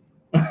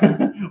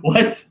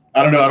 What?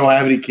 I don't know. I don't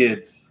have any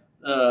kids.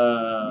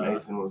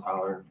 Mason was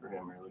hollering for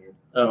him earlier.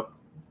 Oh.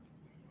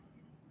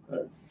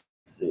 Let's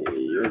see.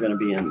 You're gonna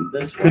be in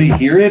this one. Could he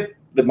hear it?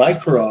 The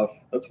mics were off.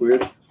 That's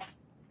weird.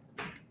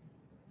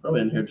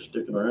 Probably in here just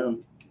sticking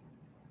around.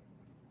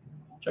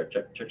 Check,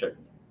 check, check, check.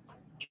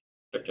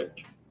 Check, check.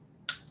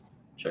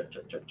 Check,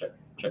 check, check, check.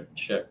 Check,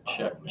 check,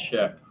 check,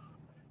 check.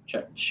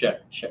 Check,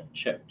 check, check,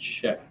 check,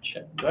 check,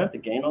 check. Do I have to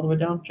gain all the way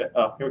down? Check.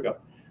 Oh, here we go.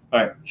 All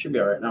right. Should be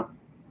all right now.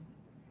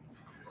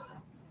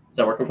 Is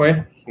that working for you?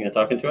 You gonna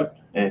talk into it?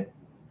 Hey.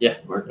 Yeah,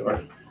 it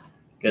works.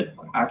 Good.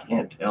 I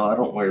can't tell. I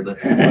don't wear the.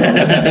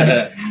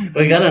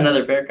 We got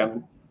another pair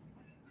coming.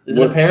 Is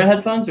it a pair of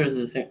headphones or is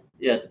it a single?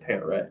 Yeah, it's a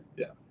pair, right?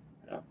 Yeah.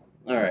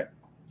 All right.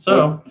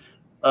 So,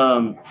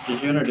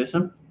 did you introduce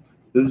him?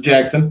 This is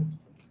Jackson,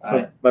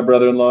 Hi. my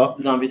brother-in-law.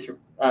 Zombie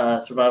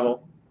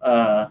survival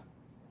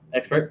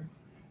expert.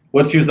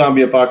 What's your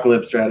zombie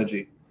apocalypse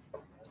strategy?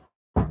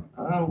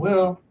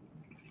 Well,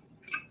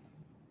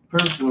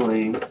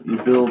 personally, you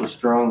build a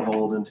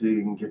stronghold until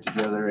you can get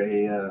together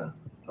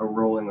a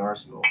rolling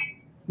arsenal.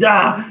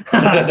 Yeah,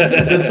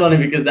 that's funny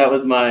because that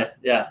was my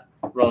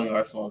rolling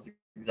arsenal is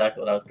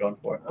exactly what I was going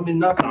for. I mean,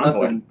 not for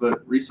Convoy. nothing,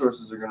 but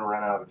resources are going to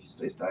run out if you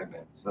stay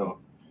stagnant. So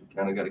you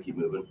kind of got to keep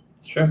moving.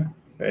 It's true.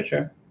 Very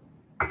true.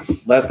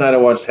 Last night I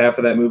watched half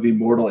of that movie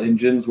Mortal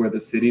Engines where the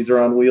cities are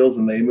on wheels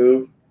and they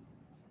move.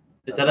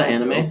 Is that an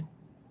anime?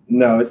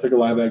 No, it's like a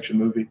live action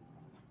movie.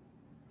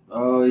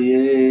 Oh,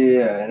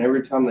 yeah. And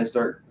every time they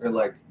start, or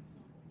like,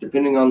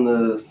 depending on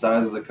the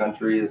size of the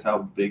country is how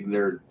big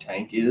their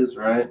tank is,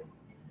 right?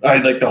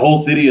 Like the whole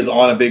city is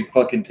on a big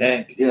fucking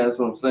tank. Yeah, that's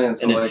what I'm saying.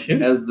 So And it like,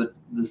 shoots? as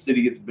the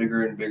city gets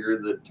bigger and bigger,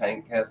 the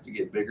tank has to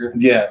get bigger.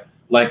 Yeah,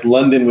 like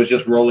London was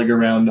just rolling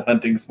around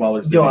hunting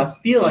smaller cities. Yo, I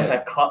feel like Yeah.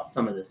 I caught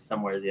some of this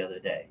somewhere the other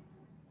day.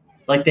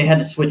 Like they had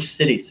to switch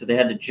cities, so they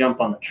had to jump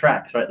on the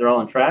tracks, right? They're all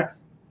on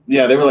tracks.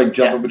 Yeah, they were like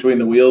jumping between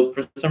the wheels.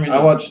 For some reason,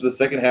 I watched the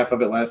second half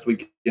of it last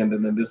weekend,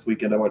 and then this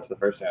weekend I watched the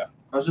first half.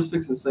 I was just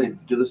fixing to say,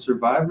 do the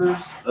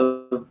survivors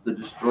of the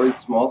destroyed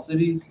small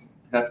cities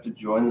have to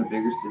join the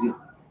bigger city?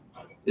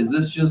 Is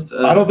this just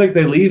I don't think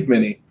they leave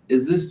many.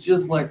 Is this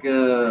just like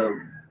a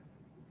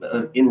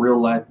in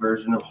real life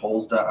version of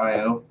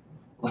holes.io?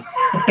 Oh,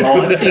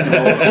 I've seen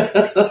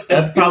Holes.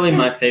 That's probably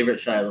my favorite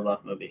Shia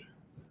LaBeouf movie.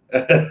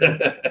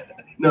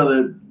 No,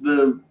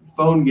 the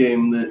phone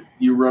game that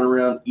you run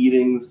around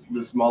eating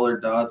the smaller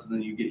dots and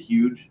then you get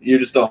huge. You're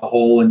just a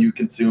hole, and you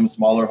consume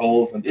smaller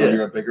holes until Yeah.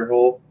 you're a bigger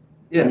hole.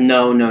 Yeah.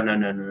 No.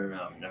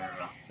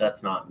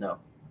 That's not no.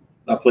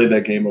 I played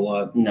that game a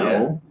lot.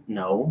 No.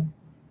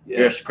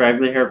 You're a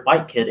scraggly haired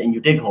white kid and you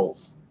dig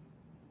holes.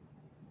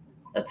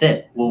 That's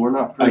it. Well, we're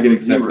not. I can proving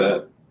accept zero.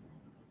 that.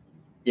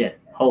 Yeah,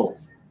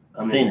 holes. I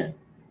I've mean, seen it.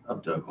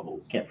 I've dug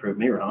holes. Can't prove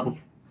me wrong.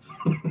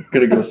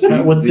 Gonna go see.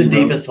 What's the zero.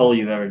 deepest hole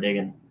you've ever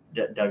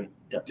dug?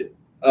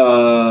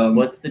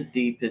 What's the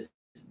deepest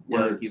dug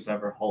Words. you've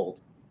ever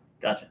holed?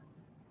 Gotcha.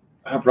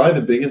 Probably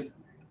the biggest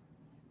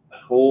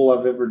hole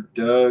I've ever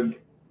dug.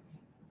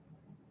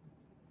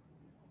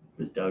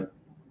 Who's dug?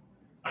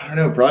 I don't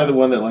know. Probably the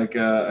one that like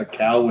a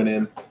cow went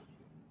in.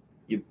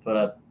 You put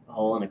a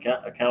hole in a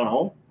cow in a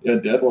hole? Yeah,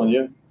 dead one.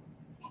 Yeah.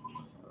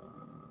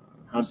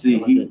 How See,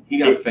 was he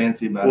got it?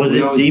 fancy about it. Was We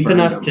it always deep burned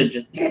enough them. to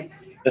just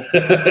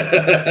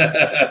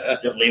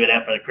leave it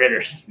out for the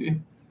critters?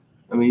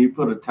 I mean, you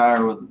put a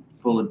tire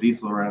full of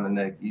diesel around the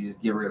neck, you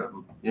just get rid of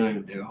them. You don't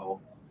even dig a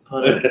hole.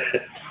 Put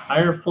a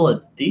tire full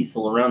of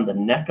diesel around the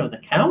neck of the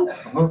cow?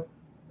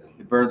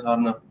 It burns hot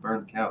enough to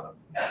burn the cow up.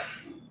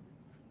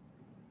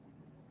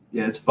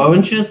 Yeah, it's Why fun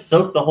wouldn't you just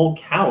soak the whole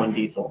cow in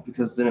diesel?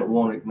 because then it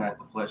won't ignite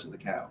the flesh of the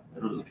cow.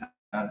 It'll just kind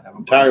of have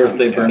a Tire will burn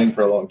stay on the cow. burning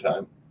for a long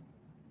time.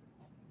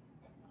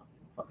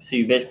 So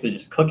you basically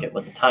just cook it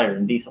with the tire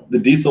and diesel. The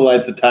diesel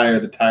lights the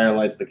tire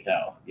lights the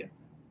cow.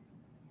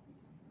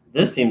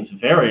 This seems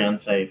very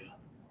unsafe.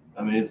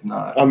 I mean, it's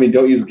not. I mean,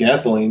 don't use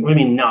gasoline. What do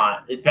you mean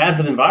not? It's bad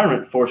for the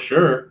environment for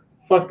sure.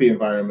 Fuck the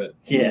environment.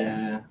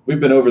 Yeah. We've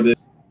been over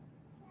this.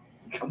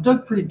 I've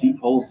dug pretty deep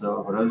holes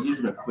though, but I was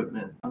using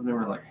equipment. I've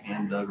never like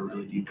hand dug a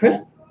really deep Chris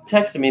hole.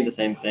 texted me the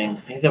same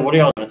thing. He said, "What are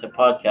y'all doing?" I said,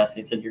 "Podcast."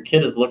 He said, "Your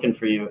kid is looking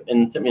for you,"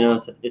 and sent me a note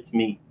and said, "It's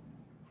me."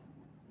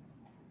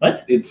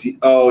 What? He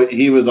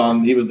was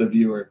the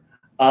viewer.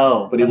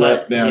 Oh, But he I thought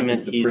left now he 'cause meant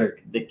he's a he's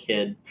prick. the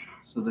kid.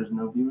 So there's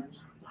no viewers?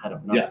 I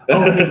don't know. Yeah.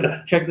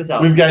 Oh, check this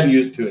out. We've gotten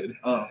used to it.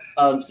 Oh.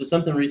 So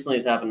something recently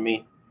has happened to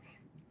me.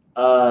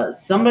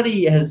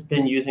 Somebody has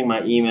been using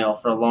my email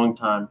for a long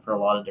time for a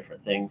lot of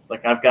different things.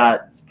 Like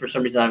for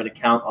some reason, I have an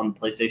account on the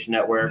PlayStation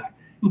Network,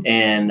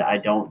 and I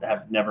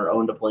have never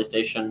owned a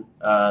PlayStation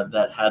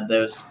that had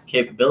those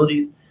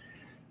capabilities.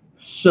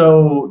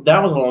 So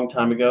that was a long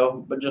time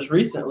ago. But just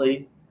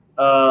recently,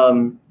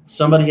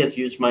 somebody has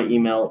used my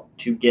email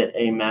to get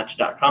a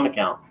Match.com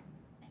account.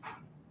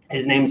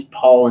 His name's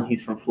Paul, and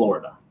he's from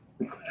Florida.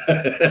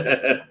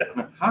 Hi,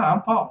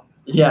 I'm Paul.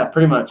 Yeah,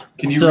 pretty much.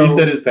 Can you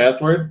reset his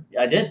password?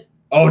 I did.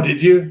 Oh,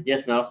 did you?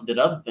 Yes, and I also did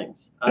other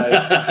things.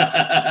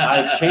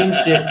 I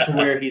changed it to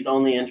where he's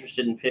only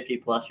interested in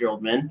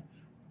 50-plus-year-old men,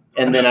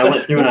 and then I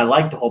went through and I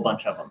liked a whole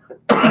bunch of them.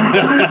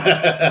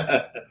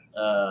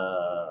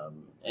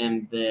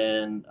 And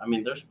then, I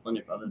mean, there's plenty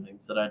of other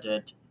things that I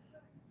did.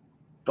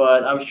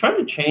 But I was trying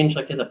to change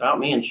like his about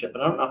me and shit,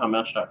 but I don't know how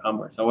Match.com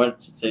works. I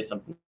wanted to say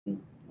something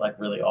like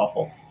really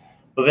awful.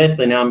 But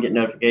basically now I'm getting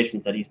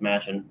notifications that he's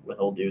matching with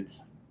old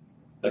dudes.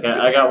 Like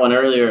I got one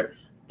earlier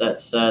that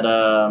said,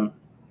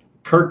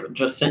 Kirk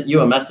just sent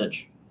you a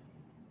message.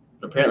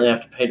 But apparently I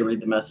have to pay to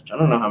read the message. I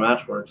don't know how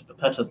Match works, but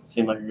that doesn't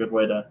seem like a good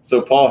way to...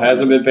 So Paul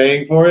hasn't been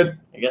paying for it?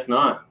 I guess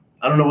not.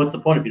 I don't know what's the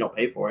point if you don't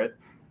pay for it.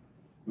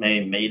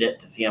 Maybe made it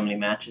to see how many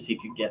matches he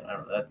could get. I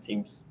don't know.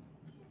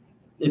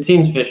 It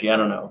seems fishy. I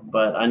don't know.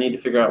 But I need to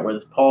figure out where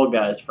this Paul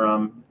guy's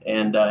from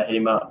and hit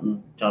him up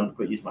and tell him to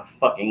quit using my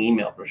fucking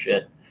email for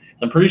shit.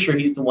 I'm pretty sure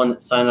he's the one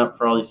that signed up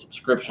for all these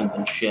subscriptions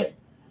and shit.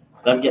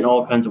 I'm getting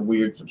all kinds of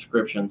weird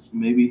subscriptions.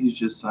 Maybe he's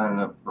just signing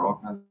up for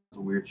all kinds of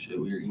weird shit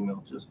with your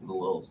email just for the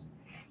lulz.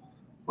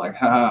 Like,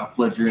 haha,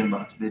 flood your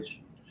inbox, bitch.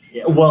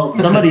 Yeah, well,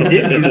 somebody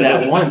did do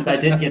that once. I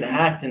did get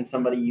hacked, and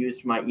somebody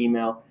used my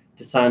email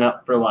to sign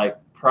up for like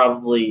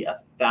probably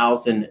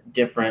 1,000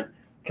 different,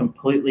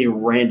 completely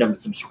random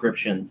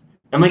subscriptions.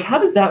 I'm like, how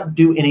does that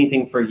do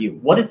anything for you?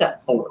 What is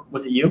that for?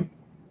 Was it you?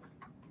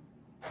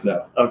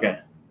 No. Okay.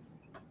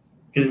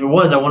 Because if it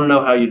was, I want to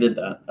know how you did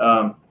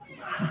that.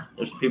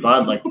 There's people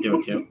I'd like to do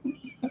it to.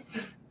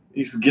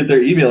 You just get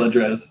their email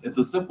address. It's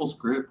a simple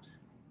script.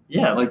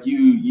 Yeah. Like you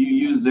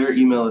use their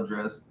email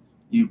address,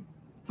 you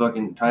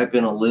fucking type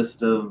in a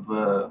list of,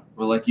 or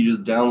like you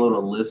just download a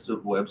list of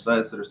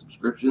websites that are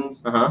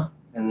subscriptions, and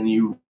then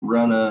you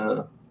run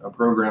a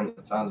program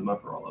that signs them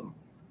up for all of them.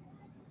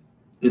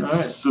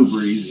 It's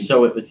super easy.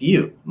 So it was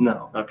you?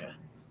 No. Okay.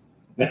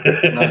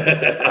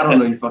 I don't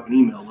know your fucking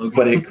email, Logan.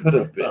 But it could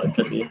have Well, been. it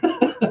could be.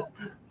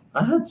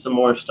 I had some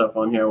more stuff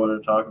on here I wanted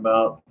to talk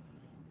about.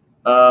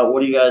 What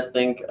do you guys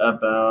think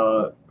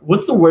about...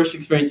 What's the worst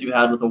experience you've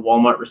had with a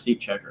Walmart receipt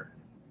checker?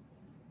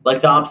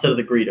 Like the opposite of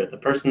the greeter. The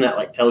person that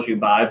like tells you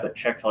bye but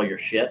checks all your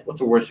shit. What's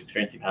the worst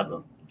experience you've had with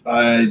them?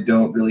 I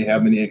don't really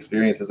have many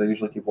experiences. I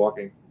usually keep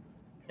walking.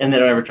 And they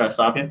don't ever try to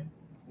stop you?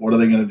 What are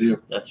they going to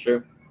do? That's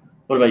true.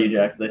 What about you,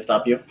 Jax? Did they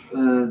stop you?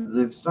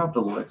 They've stopped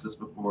Alexis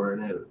before,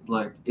 and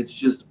it's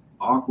just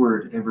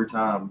awkward every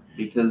time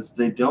because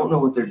they don't know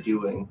what they're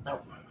doing,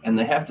 and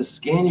they have to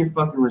scan your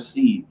fucking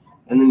receipt,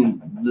 and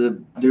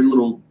then their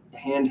little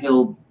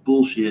handheld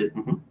bullshit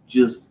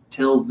just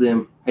tells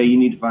them, hey, you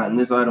need to find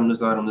this item,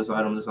 this item, this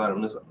item, this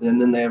item, this, and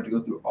then they have to go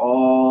through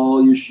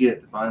all your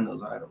shit to find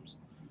those items,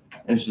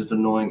 and it's just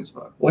annoying as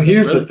fuck. Well,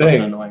 here's Really the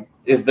thing: annoying.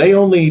 is they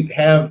only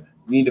have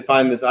you need to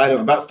find this item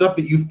about stuff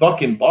that you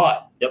fucking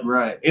bought. Yep.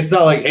 Right. It's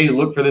not like, hey,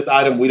 look for this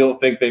item we don't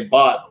think they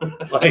bought.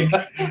 Like,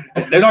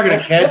 they're not gonna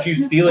catch you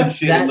stealing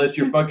shit unless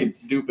you're fucking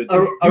stupid.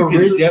 You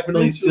can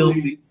definitely still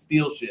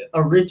steal shit.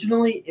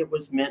 Originally, it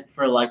was meant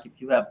for like if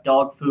you have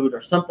dog food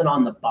or something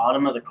on the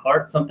bottom of the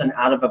cart, something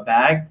out of a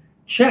bag,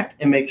 check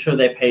and make sure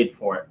they paid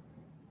for it.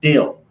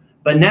 Deal.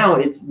 But now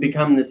it's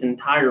become this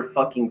entire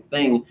fucking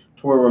thing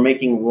to where we're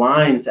making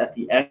lines at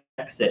the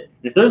exit.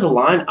 If there's a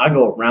line, I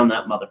go around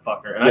that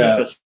motherfucker and I just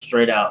go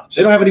straight out.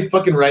 They don't have any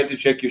fucking right to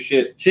check your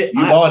shit. You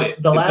bought it.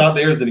 It's not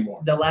theirs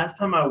anymore. The last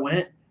time I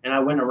went, and I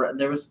went around,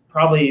 there was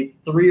probably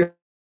 3 or...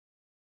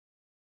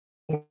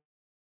 I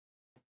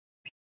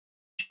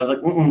was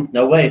like,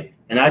 no way.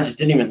 And I just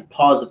didn't even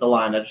pause at the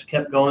line. I just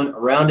kept going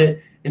around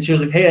it. And she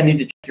was like, hey, I need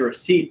to check your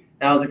receipt.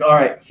 And I was like, all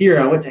right, here.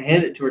 And I went to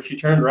hand it to her. She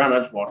turned around.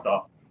 And I just walked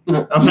off.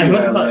 I'm like,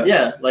 what the fuck?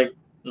 Yeah, like,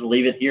 just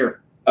leave it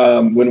here.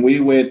 When we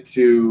went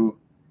to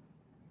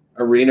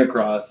Arena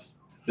Cross,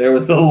 there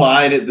was a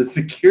line at the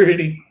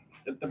security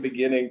at the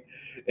beginning,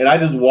 and I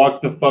just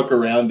walked the fuck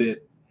around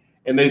it.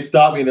 And they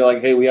stopped me, and they're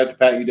like, hey, we have to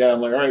pat you down.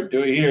 I'm like, all right,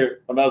 do it here.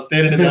 I'm not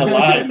standing in that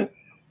line.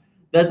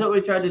 That's what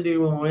we tried to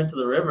do when we went to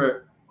the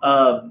river.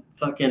 I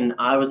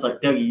was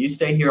like, Dougie, you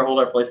stay here, hold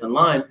our place in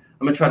line.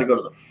 I'm gonna try to go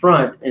to the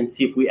front and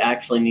see if we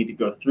actually need to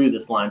go through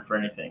this line for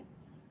anything.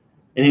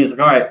 And he was like,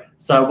 all right.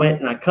 So I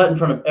went and I cut in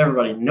front of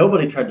everybody.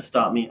 Nobody tried to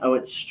stop me. I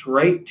went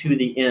straight to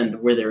the end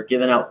where they were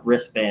giving out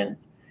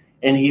wristbands.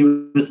 And he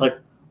was like,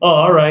 oh,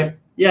 all right.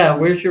 Yeah,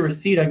 where's your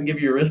receipt? I can give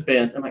you your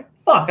wristbands. I'm like,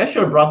 fuck, I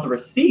should have brought the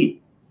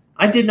receipt.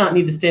 I did not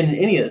need to stand in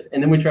any of this.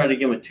 And then we tried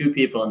again with 2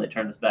 people and they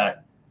turned us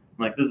back.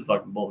 I'm like, this is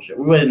fucking bullshit.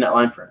 We waited in that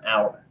line for an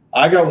hour.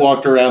 I got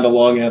walked around a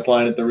long-ass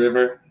line at the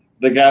river.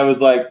 The guy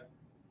was like,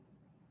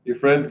 your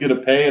friend's going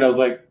to pay? And I was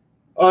like,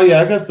 oh, yeah,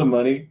 I got some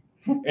money.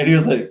 And he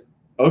was like,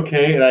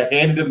 okay. And I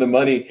handed him the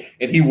money,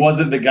 and he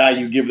wasn't the guy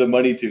you give the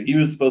money to. He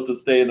was supposed to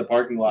stay in the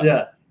parking lot.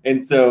 Yeah.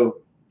 And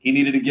so he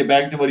needed to get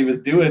back to what he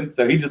was doing.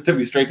 So he just took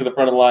me straight to the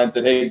front of the line and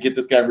said, hey, get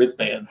this guy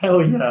wristbands.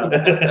 Hell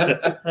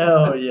yeah.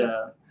 Hell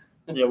yeah.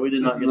 Yeah, we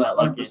did not get that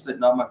lucky. This is 100%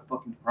 not my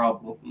fucking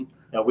problem.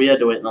 Yeah, we had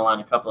to wait in the line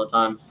a couple of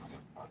times.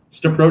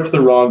 Just approach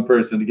the wrong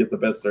person to get the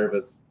best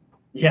service.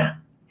 Yeah.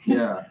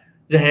 Yeah.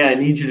 Hey, I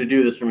need you to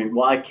do this for me.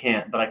 Well, I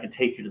can't, but I can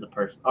take you to the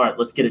person. All right,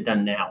 let's get it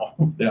done now.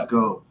 Yeah. Let's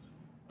go.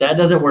 That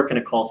doesn't work in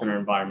a call center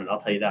environment. I'll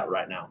tell you that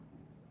right now.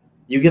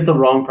 You get the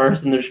wrong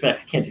person, they're just like,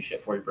 I can't do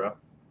shit for you, bro.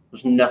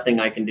 There's nothing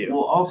I can do.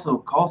 Well, also,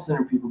 call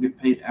center people get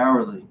paid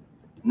hourly,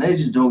 and they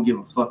just don't give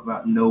a fuck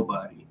about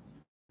nobody.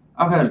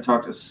 I've had to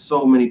talk to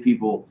so many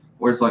people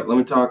where it's like, let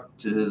me talk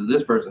to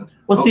this person.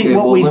 Well, okay, see,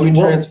 let me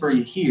transfer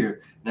you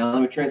here. Now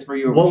let me transfer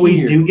you over here. What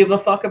we do give a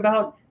fuck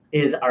about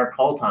is our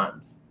call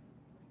times.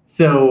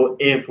 So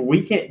if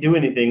we can't do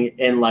anything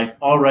and like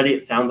already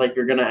it sounds like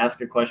you're going to ask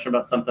a question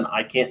about something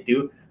I can't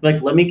do,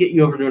 like let me get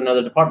you over to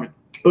another department.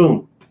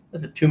 Boom.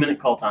 That's a 2-minute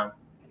call time.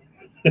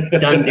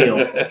 Done deal.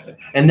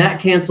 And that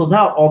cancels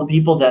out all the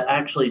people that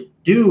actually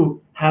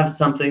do have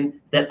something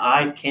that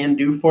I can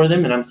do for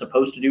them and I'm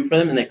supposed to do for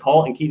them, and they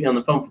call and keep me on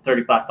the phone for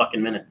 35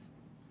 fucking minutes.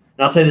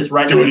 And I'll tell you this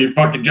right now. Doing your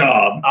fucking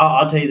job.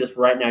 I'll tell you this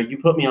right now. You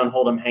put me on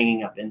hold, I'm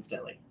hanging up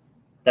instantly.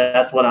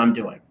 That's what I'm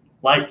doing.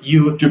 Like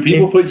you. Do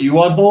people put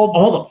you on hold?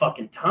 All the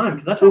fucking time,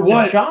 because I talk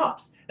to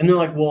shops. And they're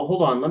like, well,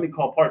 hold on, let me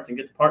call parts and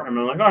get the part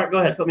number. I'm like, all right, go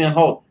ahead, put me on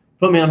hold.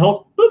 Put me on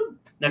hold. Boop,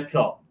 next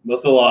call.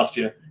 Must have lost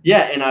you.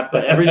 Yeah, and I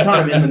put every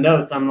time in the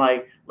notes, I'm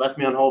like, left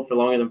me on hold for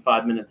longer than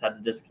 5 minutes, had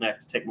to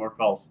disconnect to take more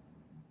calls.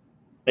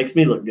 Makes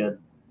me look good.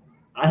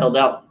 I held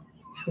out,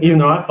 even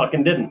though I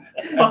fucking didn't.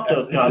 Fuck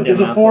those goddamn It's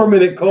a assholes.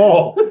 4-minute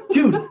call.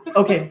 Dude,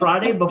 okay,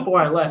 Friday before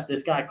I left,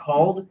 this guy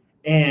called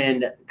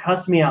and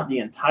cussed me out the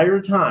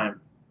entire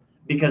time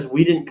because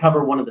we didn't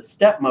cover one of the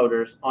step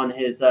motors on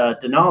his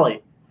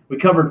Denali. We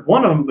covered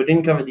one of them, but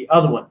didn't cover the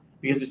other one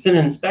because we sent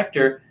an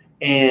inspector,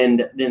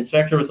 and the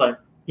inspector was like,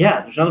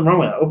 yeah, there's nothing wrong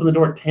with it. I opened the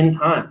door 10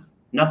 times.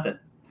 Nothing.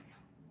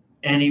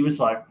 And he was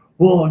like,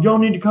 well, y'all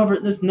need to cover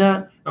it, this and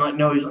that. I'm like,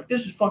 no. He's like,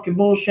 this is fucking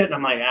bullshit. And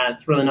I'm like,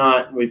 it's really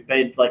not. We've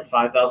paid like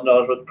 $5,000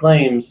 worth of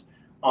claims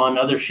on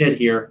other shit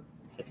here.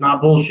 It's not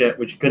bullshit,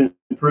 which couldn't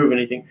prove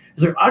anything.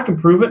 He's like, I can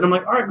prove it. And I'm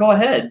like, all right, go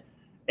ahead.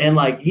 And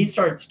like, he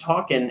starts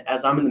talking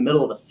as I'm in the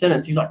middle of a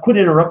sentence. He's like, quit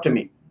interrupting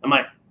me. I'm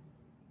like,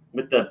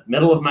 with the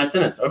middle of my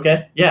sentence.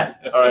 Okay. Yeah.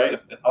 All right.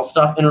 I'll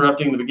stop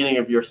interrupting the beginning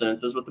of your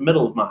sentences with the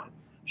middle of mine.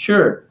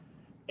 Sure.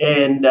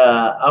 And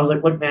I was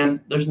like, look, man,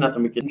 there's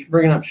nothing we can. You're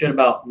bringing up shit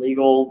about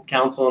legal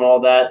counsel and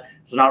all that.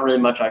 There's not really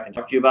much I can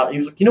talk to you about. And he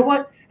was like, you know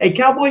what? Hey,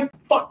 cowboy,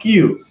 fuck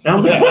you. And I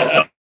was like,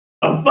 what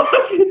the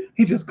fuck?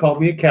 He just called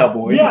me a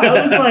cowboy. Yeah,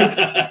 I was like,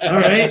 all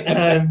right.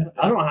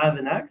 I don't have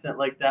an accent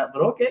like that,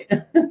 but okay.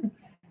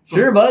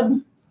 Sure,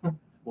 bud.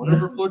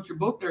 Whatever floats your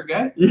boat there,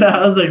 guy. Yeah,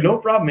 I was like, no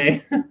problem,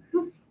 man.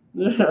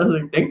 I was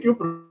like, thank you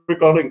for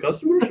calling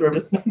customer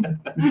service.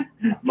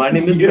 My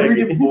name is Did you ever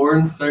Peggy. get bored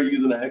and start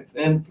using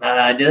accents?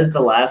 I did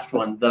the last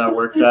one that I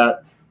worked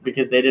at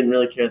because they didn't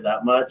really care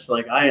that much.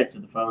 Like, I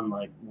answered the phone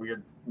like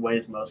weird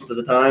ways most of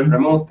the time.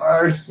 Remo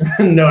stars?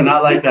 No,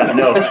 not like that.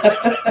 No,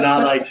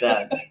 not like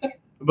that.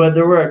 But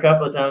there were a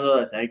couple of times I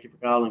was like, thank you for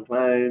calling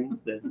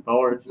claims, this and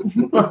forwards.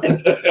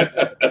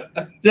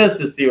 Just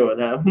to see what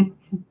happened.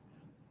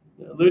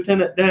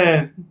 Lieutenant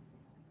Dan.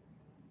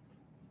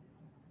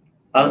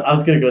 I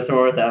was going to go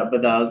somewhere with that,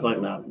 but I was like,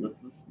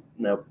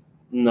 nope,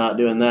 not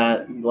doing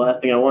that. The last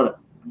thing I want to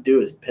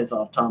do is piss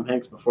off Tom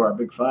Hanks before our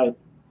big fight.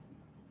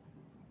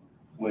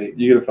 Wait,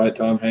 you gonna fight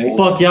Tom Hanks?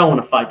 Fuck yeah, I want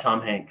to fight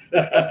Tom Hanks.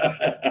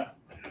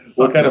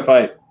 What kind of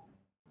fight?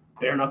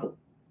 Bare knuckle.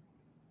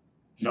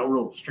 No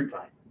rules, street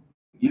fight.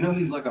 You know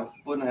he's like a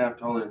 1.5 feet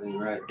taller than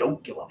you, right?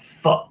 Don't give a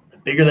fuck. The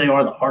bigger they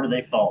are, the harder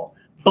they fall.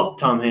 Fuck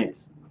Tom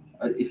Hanks.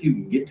 If you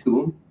can get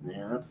to him.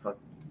 Yeah, that's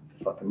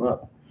fuck him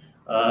up.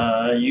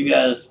 You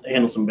guys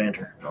handle some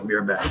banter. I'll be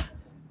right back.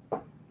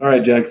 All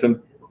right,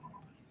 Jackson.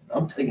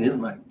 I'm taking his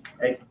mic.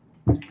 Hey,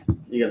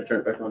 you gotta turn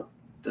it back on.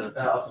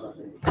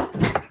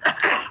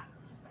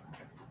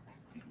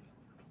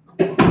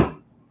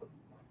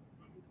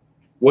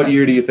 What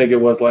year do you think it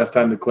was last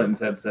time the Clintons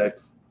had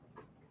sex?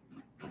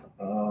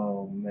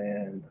 Oh,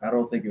 man. I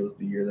don't think it was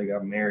the year they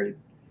got married.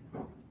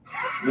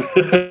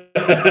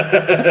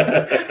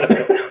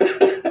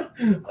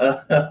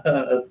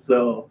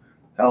 So,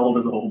 how old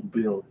is old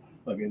Bill?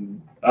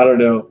 Fucking I don't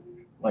know.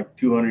 like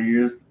 200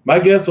 years. My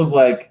guess was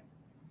like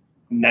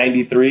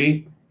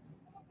 93.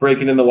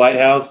 Breaking in the White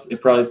House,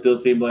 it probably still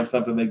seemed like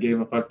something they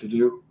gave a fuck to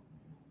do.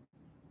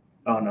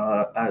 Oh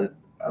no, I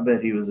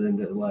bet he was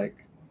into like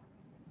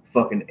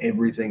fucking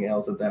everything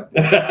else at that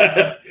point.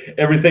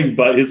 Everything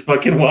but his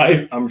fucking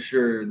wife. I'm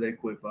sure they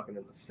quit fucking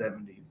in the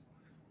 70s.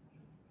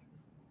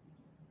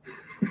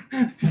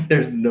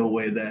 There's no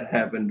way that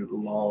happened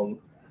long.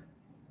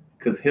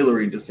 Because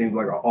Hillary just seems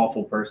like an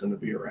awful person to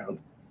be around.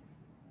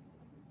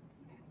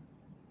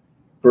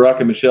 Barack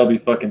and Michelle be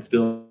fucking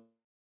still.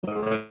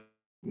 You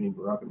mean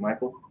Barack and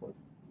Michael?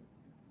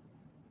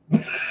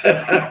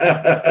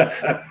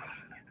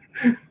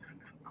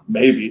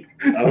 Maybe.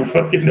 I don't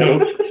fucking know.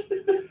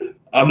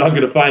 I'm not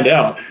going to find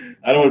out.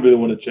 I don't want to be the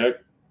one to check.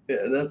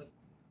 Yeah, that's.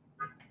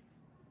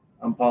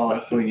 I'm Paul.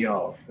 That's between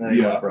y'all. That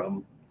ain't Yeah. my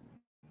problem.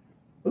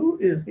 Who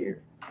is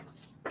here?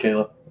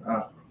 Kayla.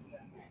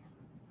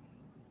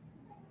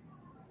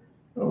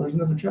 Oh, there's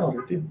another child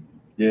here too.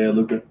 Yeah,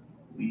 Luca.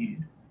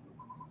 Weed.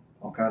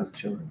 All kinds of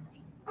children.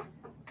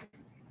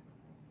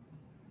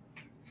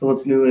 So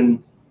what's new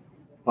in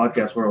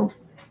podcast world?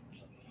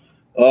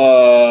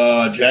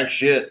 Jack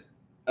shit.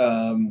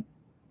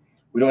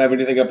 We don't have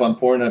anything up on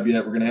Pornhub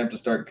yet. We're going to have to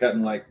start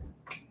cutting like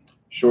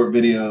short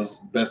videos,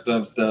 best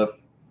of stuff,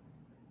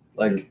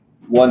 like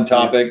one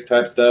topic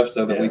type stuff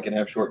so that we can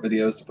have short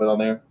videos to put on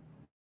there.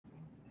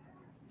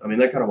 I mean,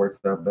 that kind of works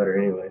out better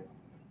anyway.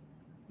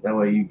 That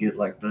way you get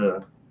like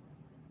the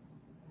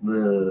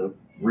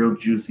real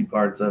juicy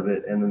parts of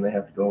it, and then they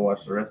have to go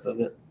watch the rest of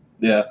it.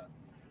 Yeah.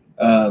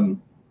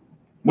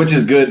 Which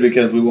is good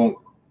because we won't,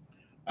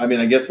 I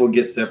mean, I guess we'll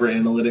get separate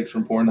analytics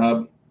from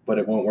Pornhub, but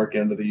it won't work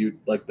into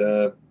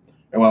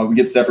well, we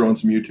get separate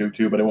ones from YouTube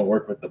too, but it won't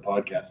work with the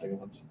podcasting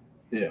ones.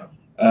 Yeah.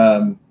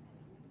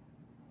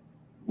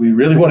 We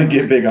really want to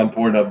get big on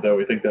Pornhub though.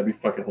 We think that'd be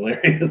fucking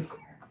hilarious.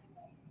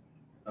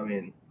 I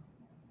mean,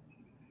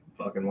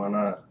 fucking why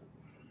not?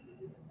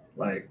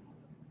 Like,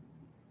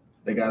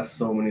 they got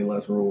so many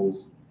less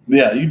rules.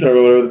 Yeah, you talk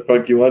about whatever the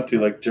fuck you want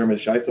to, like German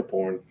Scheisse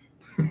porn.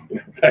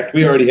 In fact,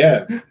 we already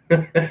have.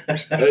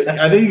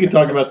 I think you can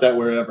talk about that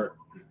wherever.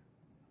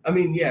 I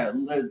mean, yeah.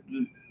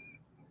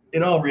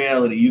 In all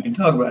reality, you can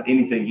talk about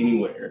anything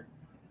anywhere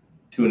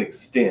to an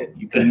extent.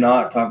 You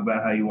cannot talk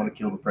about how you want to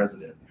kill the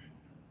president.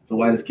 The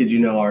whitest kid you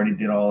know already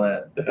did all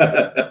that.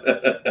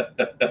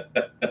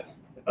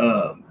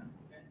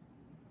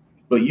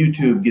 But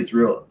YouTube gets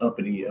real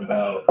uppity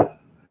about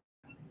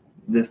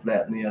this,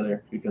 that, and the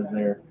other because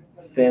they're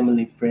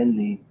family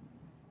friendly.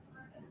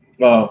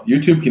 Oh,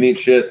 YouTube can eat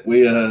shit.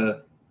 We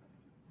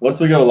once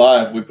we go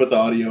live, we put the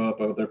audio up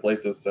of their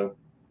places, so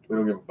we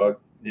don't give a fuck.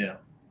 Yeah.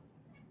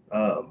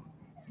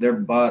 They're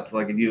bots.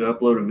 Like if you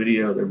upload a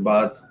video, they're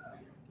bots.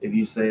 If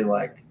you say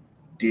like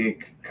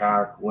dick,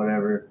 cock,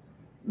 whatever,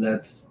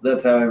 that's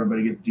how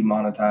everybody gets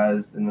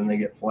demonetized, and then they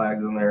get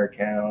flags on their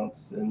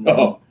accounts. And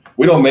then,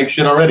 we don't make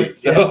shit already,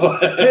 so.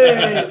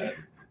 Hey.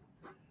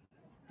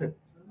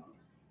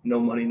 No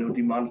money, no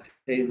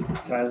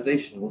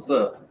demonetization. What's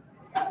up?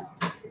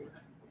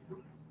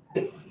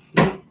 All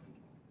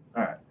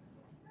right.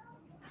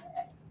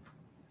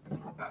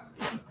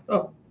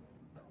 Oh,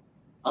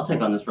 I'll take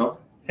on this role.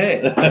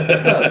 hey,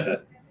 what's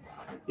up?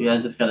 You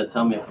guys just gotta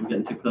tell me if I'm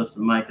getting too close to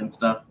the mic and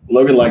stuff.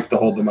 Logan likes to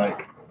hold the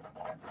mic.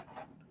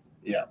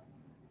 Yeah,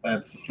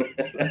 that's.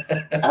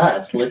 I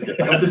just licked it.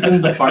 I hope this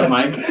isn't the fart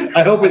mic.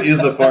 I hope it is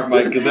the fart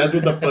mic because that's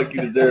what the fuck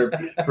you deserve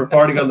for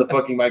farting on the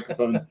fucking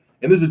microphone.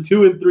 And there's a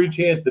 2 in 3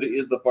 chance that it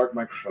is the fart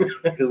microphone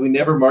because we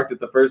never marked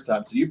it the first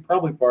time. So you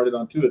probably farted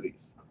on 2 of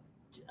these.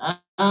 I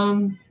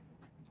don't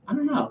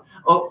know.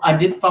 Oh, I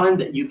did find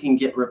that you can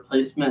get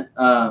replacement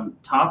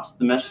tops,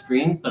 the mesh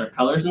screens that are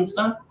colors and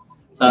stuff.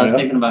 So I was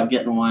thinking about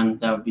getting one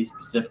that would be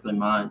specifically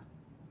mine.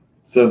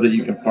 So that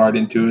you can fart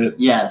into it?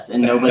 Yes,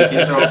 and nobody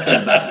can throw a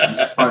fit about it. I'm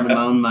just farting in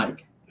my own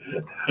mic.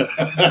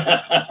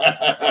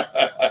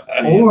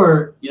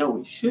 Or, you know what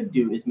we should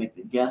do is make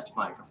the guest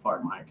mic a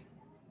fart mic.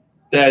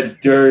 That's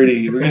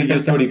dirty. We're going to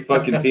give somebody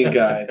fucking pink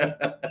eye.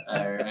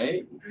 All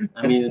right.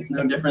 I mean, it's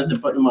no different than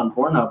putting them on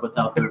Pornhub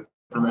without their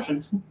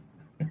permission.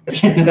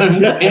 You know what I'm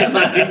saying?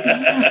 Like,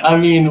 I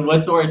mean,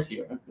 what's worse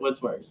here?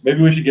 What's worse?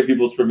 Maybe we should get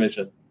people's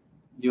permission.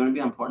 Do you want to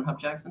be on Pornhub,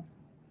 Jackson?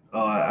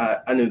 Oh,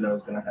 I knew that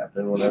was going to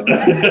happen. Whatever.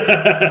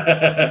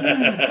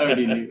 I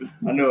already knew.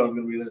 I knew I was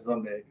going to be there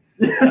someday.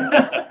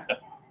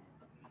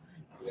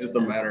 It's just a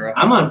matter of.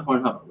 I'm on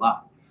Pornhub a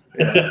lot.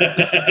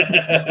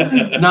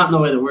 Yeah. Not in the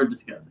way that we're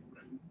discussing.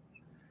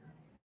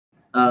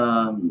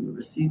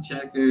 Receipt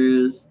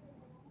checkers.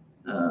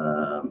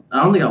 I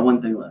only got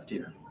one thing left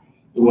here.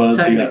 Well,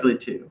 technically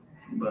 2,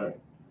 but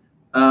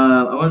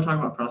I want to talk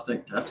about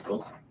prosthetic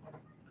testicles.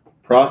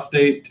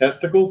 Prostate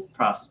testicles?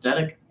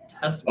 Prosthetic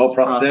testicles. Oh,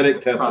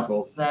 prosthetic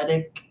testicles.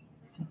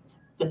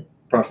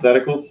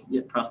 Prostheticals?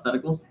 Yeah,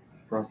 prostheticals.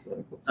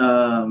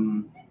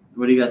 Prostheticals.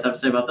 What do you guys have to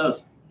say about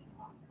those?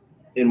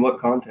 In what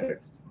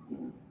context?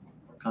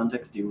 What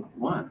context do you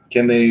want?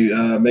 Can they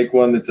make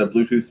one that's a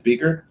Bluetooth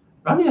speaker?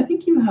 Ronnie, I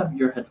think you have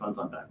your headphones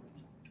on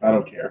backwards. I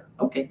don't care.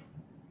 Okay.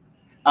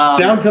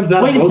 Sound comes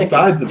out wait of a both second.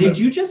 sides of Did it.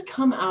 you just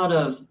come out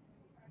of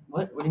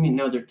what? What do you mean?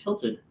 No, they're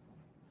tilted.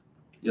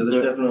 Yeah, there's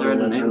They're definitely at an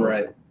left and angle.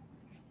 right.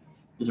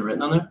 Is it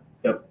written on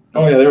there?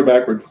 Oh yeah, they were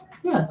backwards.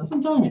 Yeah, that's what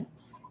I'm telling you.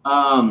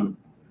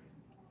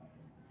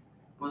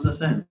 What was I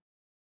saying?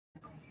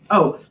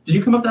 Oh, did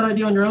you come up with that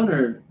idea on your own,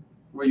 or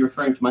were you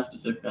referring to my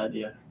specific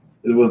idea?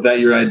 Was that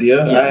your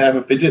idea? Yeah. I have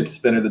a fidget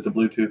spinner that's a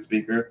Bluetooth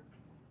speaker.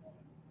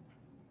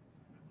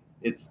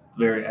 It's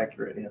very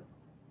accurate. Yeah.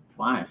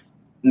 Why?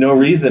 No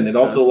reason. It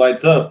also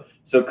lights up.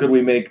 So could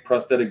we make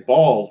prosthetic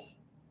balls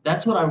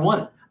That's what I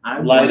wanted. I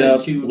light wanted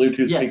up to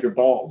Bluetooth yes, speaker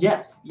balls?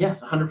 Yes,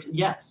 100%.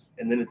 Yes,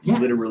 And then it's Yes.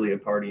 literally a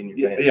party in your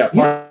Yeah, pants. yeah,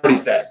 party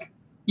Yes. sack.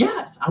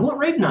 yes. I want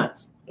rave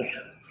nuts.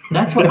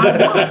 That's what I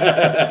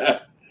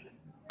want.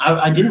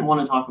 I didn't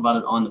want to talk about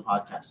it on the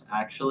podcast,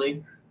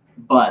 actually,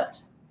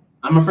 but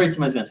I'm afraid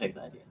somebody's going to take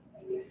the idea.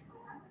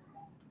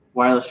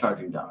 Wireless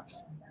charging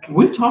docks.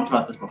 We've talked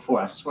about this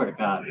before, I swear to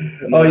God.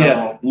 Oh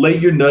yeah, lay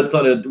your nuts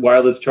on a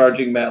wireless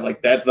charging mat.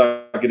 Like that's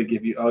not going to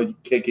give you. Oh, you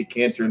can't get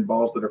cancer in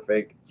balls that are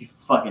fake. You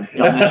fucking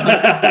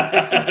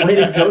dumbass. Way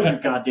to go, you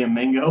goddamn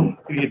mango.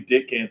 You get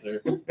dick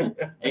cancer.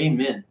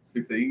 Amen.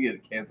 So you can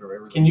get cancer or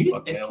everything. Can you get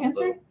fucking dick else,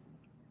 cancer?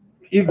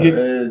 You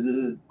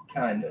though. get.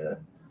 Kind of.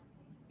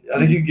 I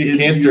think you get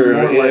cancer You're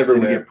more likely to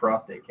everywhere. get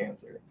prostate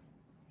cancer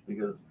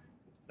because,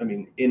 I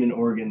mean, in an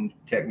organ,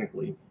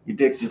 technically, your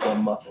dick's just all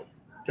muscle.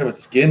 You have a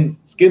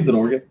skin's an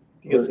organ.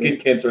 You get Well, skin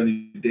cancer on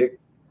your dick.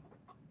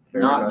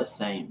 Fair Not enough. the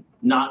same.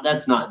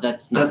 That's not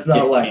That's dick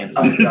not like cancer.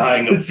 I'm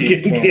dying of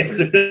Skin skin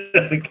cancer.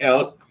 doesn't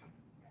count.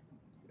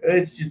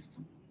 It's just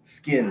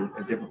skin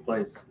in a different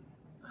place.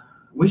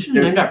 We should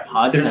have There's- named our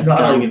podcast There's not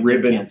Dying a of Dick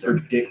ribbon Cancer.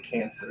 for dick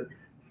cancer.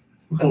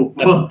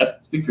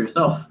 Speak for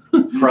yourself.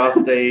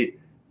 Prostate,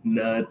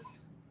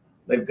 nuts.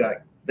 They've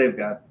got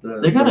the.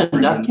 They got the a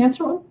nut ribbons.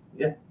 cancer one?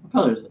 Yeah. What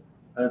color is it?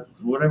 That's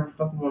whatever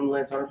fucking one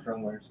Lance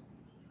Armstrong wears.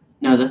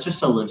 No, that's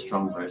just a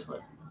Livestrong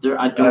bracelet. I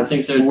I don't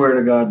think there's. swear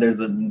to God, there's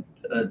a Rodney,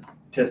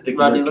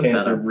 testicular look that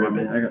cancer up for me.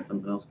 ribbon. I got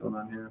something else going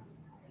on here.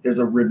 There's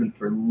a ribbon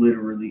for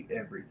literally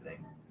everything.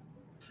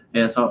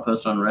 Yeah, I saw it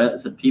posted on Reddit. It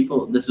said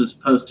people. This was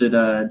posted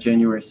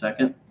January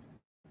 2nd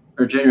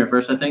or January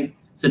 1st, I think.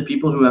 It said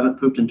people who haven't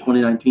pooped in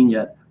 2019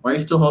 yet. Why are you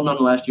still holding on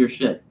to last year's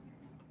shit?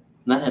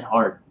 And that hit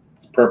hard.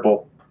 It's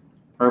purple.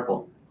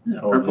 Purple. Yeah,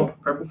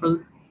 Told purple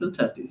for the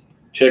testes.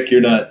 Check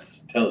your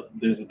nuts.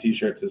 There's a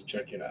T-shirt that says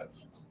 "Check your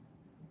nuts."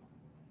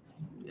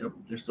 Yep,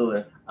 they're still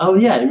there. Oh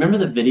yeah, remember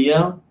the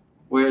video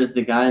where it was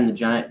the guy in the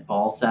giant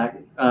ball sack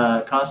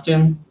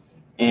costume,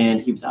 and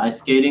he was ice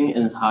skating,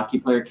 and his hockey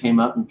player came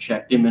up and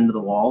checked him into the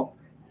wall,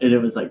 and it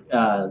was like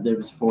it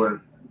was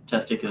for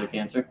testicular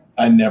cancer.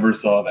 I never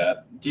saw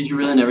that. Did you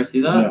really never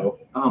see that? No.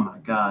 Oh my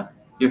god.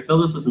 Here,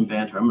 fill this with some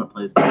banter. I'm gonna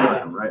play this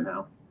banter right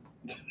now.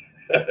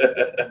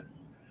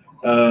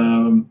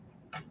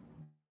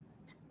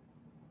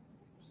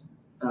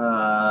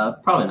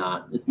 Probably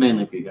not. It's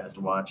mainly for you guys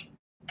to watch.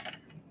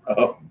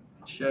 Oh.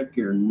 Check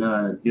your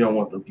nuts. You don't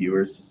want the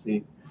viewers to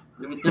see.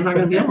 They're not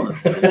gonna be able to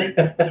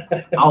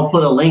see. I'll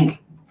put a link.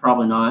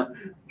 Probably not.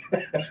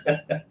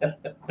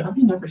 How have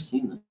you never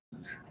seen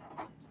this?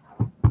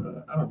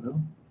 I don't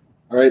know.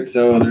 All right,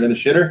 so they're in the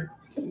shitter.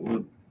 I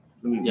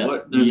mean, Yes,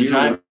 what there's a year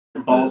giant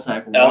was ball this?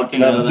 sack Out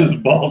walking out comes of this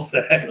that ball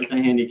sack. with a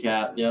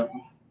handicap. Yep.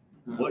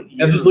 What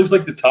year? It just looks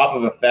like the top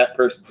of a fat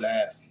person's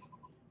ass.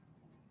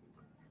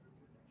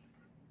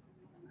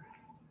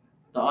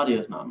 The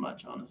audio's not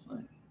much, honestly.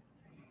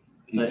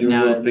 He's But doing a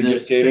now little figure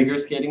there's skating. Figure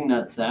skating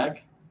nutsack.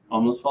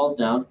 Almost falls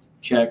down.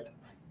 Checked.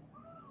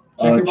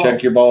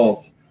 Check your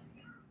balls.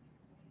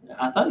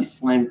 I thought he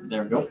slammed.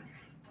 There we go.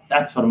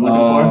 That's what I'm looking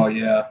Oh for.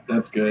 yeah,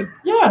 that's good.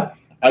 Yeah.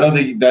 I don't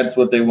think that's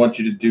what they want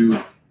you to do.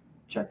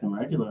 Check them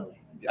regularly.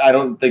 I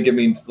don't think it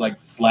means like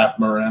slap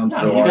them around No,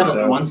 so you hard. got to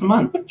though. once a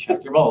month.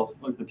 Check your balls.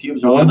 Look, the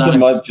pubes are Once all a nice.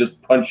 month,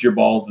 just punch your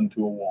balls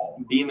into a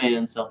wall.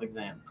 B-Man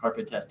self-exam.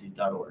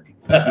 Carpettestes.org.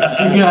 You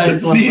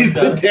guys want to Seize look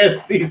the that up?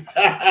 testes.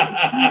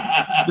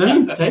 That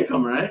means take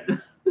them, right?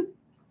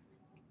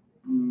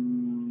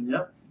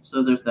 Yep.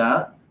 So there's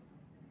that.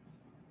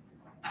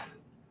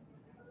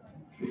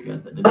 For you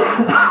guys that didn't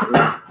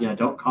know, yeah,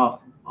 don't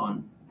cough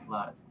on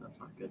live. That's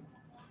not good.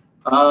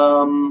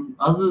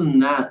 Other than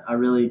that, I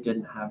really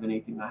didn't have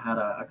anything. I had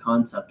a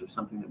concept of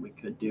something that we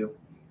could do.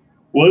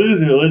 What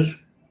is it?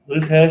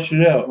 Let's hash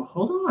it out. Well,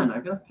 hold on. I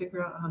gotta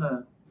figure out how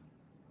to.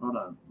 Hold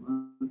on.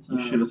 Let's,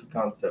 You shoot us a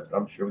concept.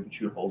 I'm sure we can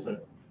shoot holes in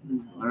it.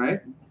 all right.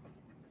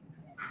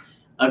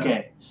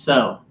 Okay,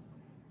 so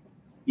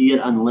you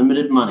get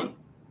unlimited money,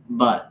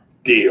 but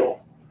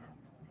Deal.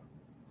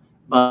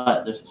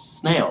 there's a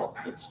snail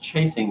that's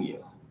chasing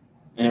you,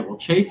 and it will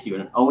chase you,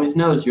 and it always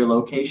knows your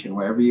location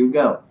wherever you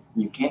go.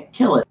 You can't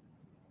kill it.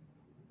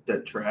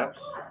 Dead traps.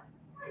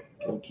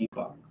 Kill key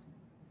box.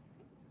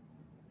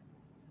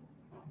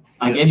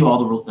 I gave you all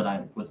the rules that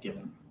I was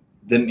given.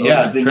 Then Oh,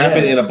 yeah, then trap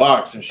yeah. it in a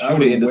box and I shoot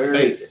would it into wear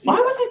it- space. Why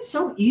was it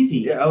so easy?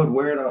 Yeah, I would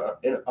wear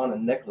it on a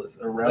necklace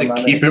around Like my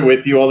keep neck it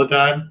with you all the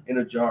time. in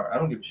a jar. I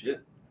don't give a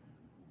shit.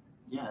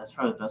 Yeah, that's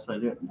probably the best way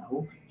to do it. No,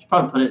 you should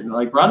probably put it in,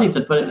 like Rodney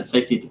said, put it in a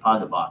safety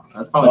deposit box.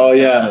 That's probably Oh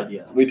the best yeah,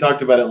 idea. we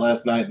talked about it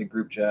last night in the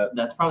group chat.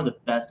 That's probably the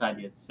best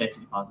idea is the safety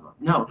deposit box.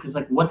 No, because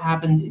like what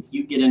happens if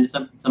you get into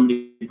something,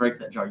 somebody breaks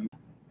that jar?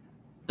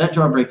 That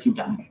jar breaks, you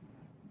die.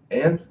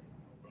 And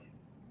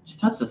Just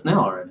touched the snail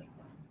already.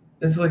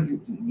 it's like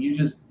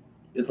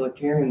it's like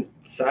carrying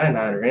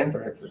cyanide or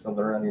anthrax or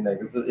something around your neck.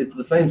 It's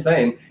the same.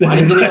 Why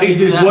does anybody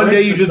do that? One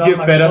day you It's just not get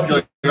my fed up. You're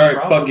like, all right,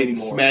 problem fucking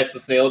anymore. smash the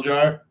snail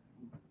jar.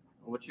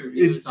 What's your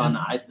views It's on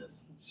just-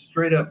 ISIS?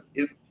 Straight up,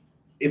 if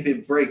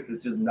it breaks,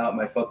 it's just not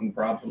my fucking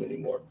problem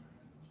anymore.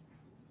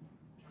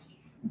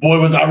 Boy,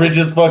 was I rich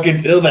as fucking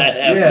till that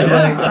happened. Yeah,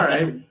 Yeah, like- all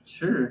right,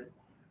 sure.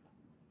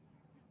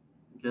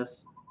 I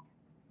guess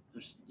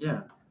there's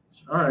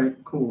All right,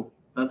 cool.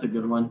 That's a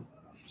good one.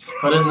 Just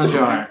put it in the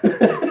jar.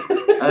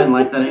 I didn't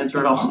like that answer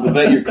at all. Was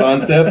that your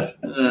concept?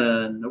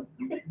 Nope.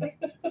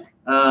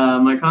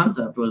 My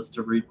concept was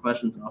to read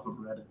questions off of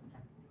Reddit,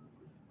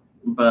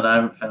 but I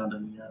haven't found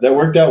any yet. That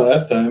worked out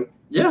last time.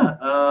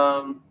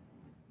 Yeah.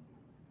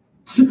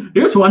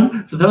 Here's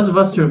one for those of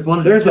us who have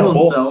wanted There's to a kill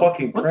whole themselves.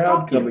 fucking What crowd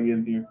stopped you? coming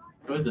in here.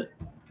 Who is it?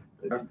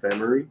 It's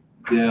ephemery.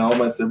 Yeah, all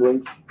my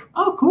siblings.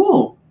 Oh,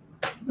 cool.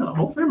 Got a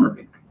whole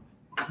memory.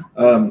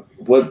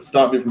 What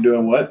stopped me from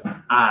doing what? We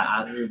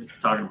were just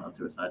talking about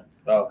suicide.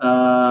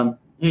 Oh.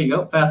 Here you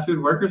go. Fast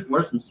food workers,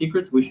 what are some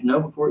secrets we should know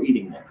before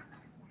eating there?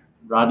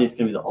 Rodney's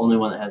going to be the only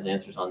one that has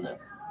answers on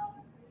this.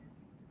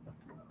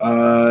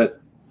 I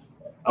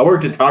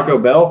worked at Taco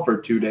Bell for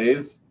 2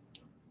 days.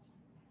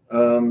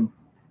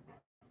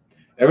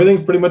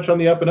 Everything's pretty much on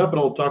the up and up at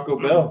old Taco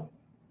Bell.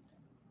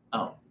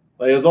 Oh.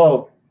 Like, it's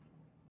all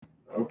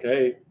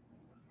okay.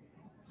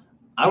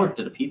 I worked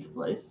at a pizza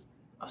place,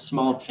 a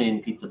small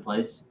chain pizza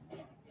place,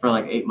 for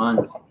like 8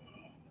 months.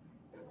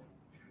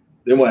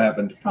 Then what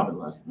happened?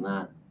 Probably less than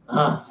that.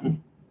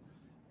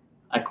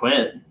 I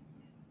quit.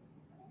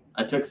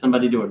 I took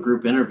somebody to a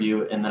group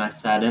interview, and then I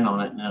sat in on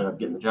it and ended up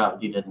getting the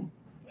job. He didn't.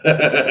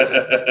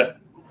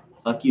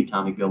 Fuck you,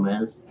 Tommy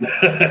Gomez.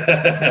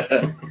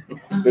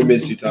 We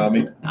miss you,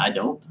 Tommy. I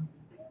don't.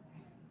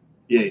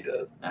 Yeah, he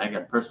does. I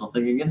got a personal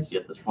thing against you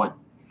at this point.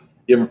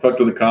 You ever fucked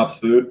with a cop's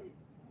food?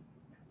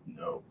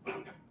 No.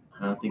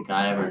 I don't think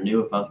I ever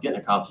knew if I was getting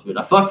a cop's food.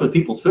 I fucked with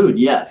people's food,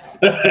 yes.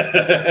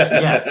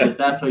 Yes, if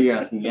that's what you're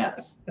asking,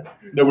 yes.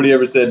 Nobody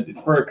ever said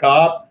it's for a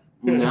cop.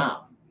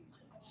 No.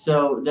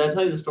 So did I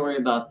tell you the story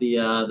about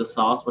the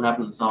sauce? What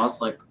happened to the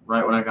sauce? Like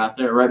right when I got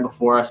there, right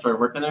before I started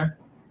working there.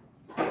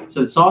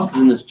 So the sauce is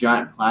in this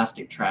giant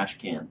plastic trash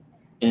can,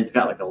 and it's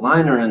got like a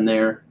liner in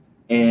there,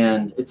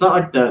 and it's not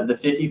like the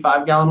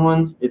 55-gallon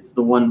ones. It's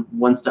the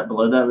one step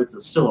below that.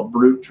 It's still a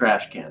brute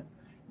trash can.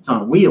 It's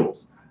on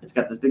wheels. It's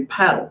got this big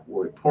paddle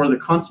where we pour the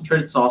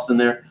concentrated sauce in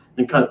there,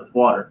 then cut it with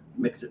water,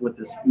 mix it with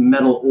this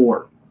metal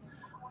ore.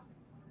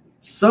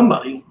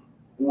 Somebody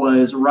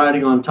was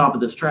riding on top of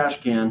this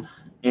trash can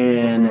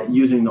and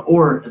using the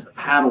ore as a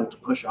paddle to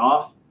push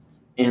off,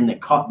 and they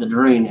caught the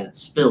drain and it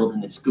spilled,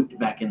 and they scooped it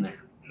back in there.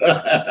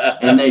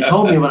 And they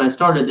told me when I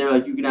started, they were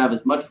like, you can have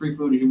as much free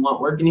food as you want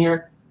working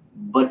here,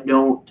 but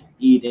don't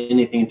eat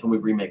anything until we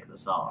remake the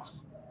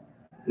sauce.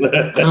 And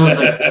I was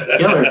like,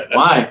 killer,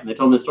 why? And they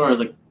told me the story. I was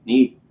like,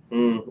 neat.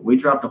 We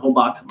dropped a whole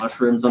box of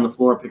mushrooms on the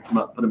floor, picked them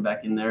up, put them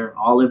back in there,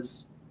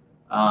 olives,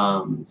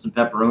 some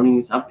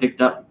pepperonis. I've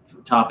picked up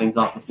toppings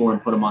off the floor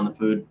and put them on the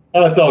food.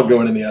 Oh, it's all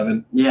going in the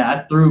oven. Yeah,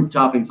 I threw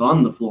toppings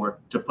on the floor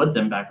to put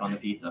them back on the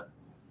pizza.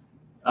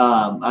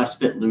 I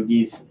spit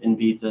loogies in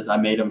pizzas. I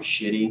made them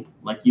shitty,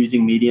 like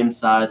using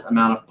medium-sized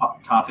amount of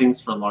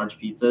toppings for large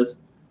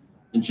pizzas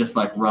and just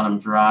like run them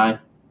dry.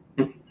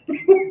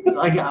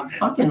 Like I'm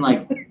fucking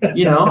like,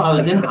 I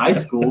was in high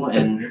school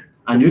and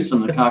I knew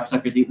some of the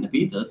cocksuckers eating the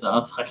pizza, so I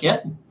was like, yeah,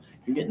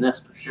 you're getting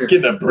this for sure.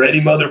 Getting a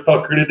bready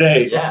motherfucker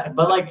today. Yeah,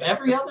 but like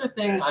every other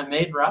thing I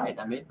made right.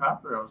 I made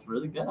proper. I was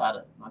really good at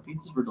it. My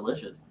pizzas were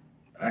delicious.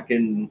 I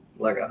can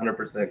like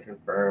 100%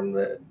 confirm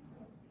that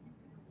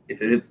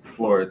if it hits the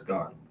floor, it's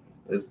gone.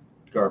 It's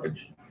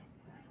garbage.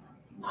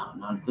 No,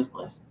 not at this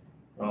place.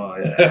 Oh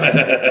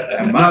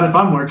yeah. Not if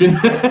I'm working.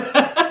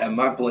 At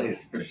my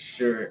place for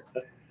sure.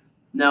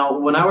 Now,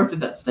 when I worked at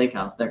that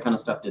steakhouse, that kind of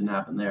stuff didn't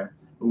happen there.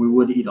 But we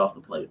would eat off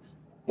the plates.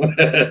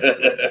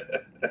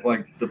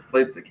 Like the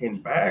plates that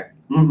came back.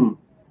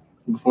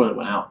 Before they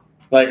went out.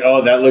 Like,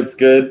 oh, that looks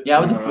good. Yeah, I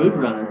was a food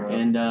runner,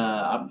 and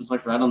I was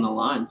like right on the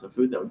line. So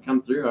food that would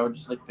come through, I would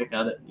just like pick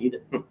at it and eat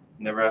it.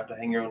 Never have to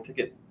hang your own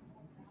ticket.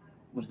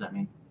 What does that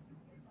mean?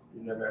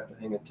 You never have to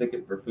hang a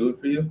ticket for food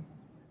for you.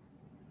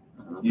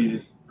 I don't know. You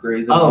just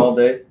graze it Oh. all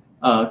day.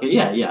 Oh, okay.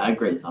 Yeah, I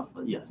graze off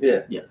of it. Yes.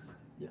 Yeah. Yes.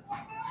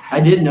 I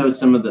did know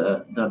some of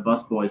the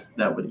bus boys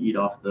that would eat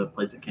off the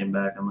plates that came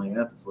back. I'm like,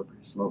 that's a slippery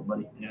slope,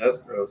 buddy. Yeah, that's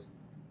gross.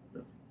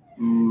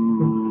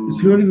 Mm.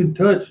 It's not even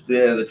touched.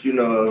 Yeah, that you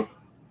know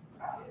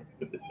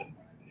of.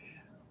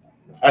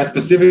 I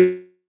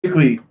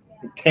specifically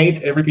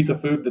taint every piece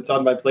of food that's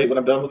on my plate when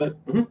I'm done with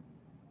it.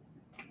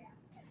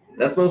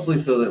 That's mostly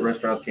so that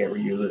restaurants can't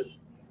reuse it.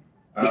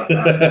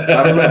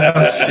 I don't know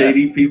how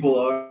shady people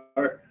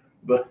are,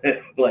 but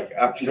like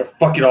Just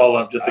fuck it all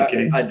up just in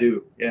case. I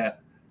do. Yeah.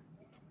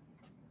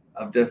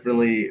 I've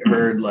definitely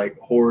heard like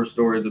horror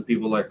stories of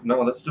people like,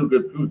 no, that's still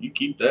good food. You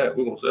keep that.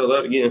 We're gonna sell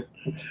that again.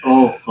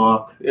 Oh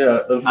fuck! Yeah.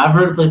 I've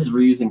heard of places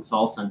where using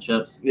salsa and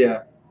chips.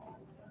 Yeah.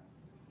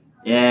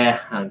 Yeah,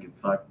 I don't give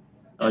a fuck.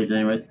 I like it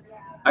anyways.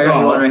 I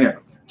got one right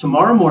here.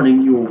 Tomorrow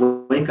morning, you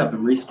will wake up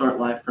and restart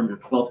life from your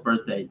 12th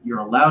birthday. You're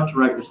allowed to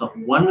write yourself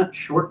one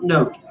short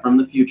note from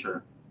the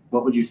future.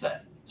 What would you say?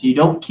 So you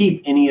don't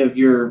keep any of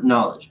your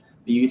knowledge,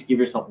 but you get to give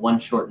yourself one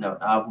short note.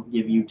 I will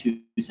give you two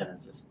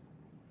sentences.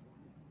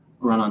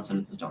 Run-on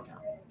sentences don't count.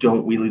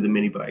 Don't wheelie the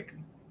mini bike.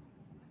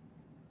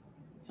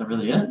 Is that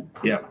really it?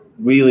 Yeah.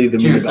 Wheelie the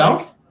To mini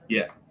yourself? bike.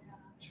 Yeah. Did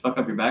you fuck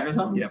up your back or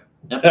something? Yep.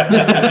 Yep.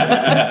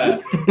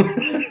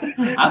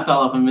 I fell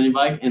off a mini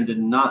bike and did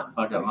not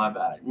fuck up my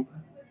back.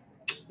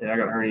 Yeah, I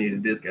got a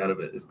herniated disc out of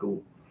it. It's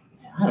cool.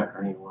 I had a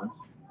hernia once.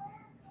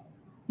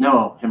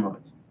 No,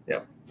 hemorrhoids.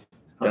 Yep.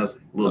 Close.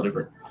 That's a little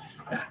different.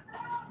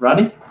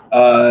 Rodney?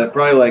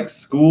 Probably like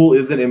school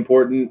isn't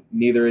important,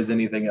 neither is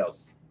anything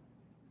else.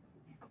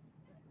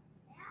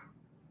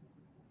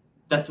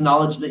 That's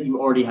knowledge that you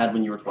already had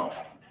when you were 12.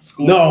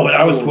 School, No, when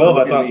I was 12, I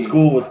look at thought me.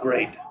 school was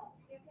great.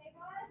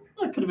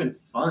 Well, it could have been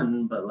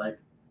fun, but like,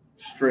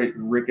 Straight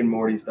Rick and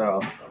Morty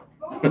style.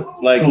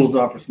 Like, School's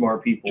not for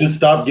smart people. just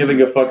stop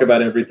giving a fuck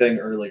about everything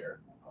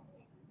earlier.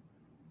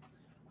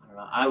 I don't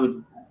know. I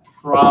would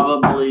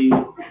probably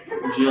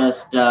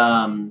just,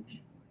 I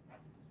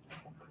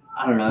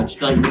don't know,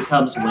 just like the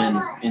Cubs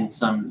win in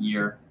some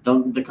year.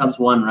 Don't the Cubs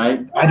won,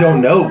 right? I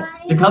don't know.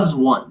 The Cubs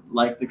won.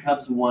 Like the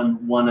Cubs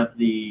won one of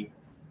the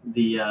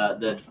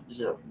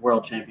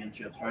world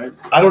championships, right?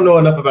 I don't know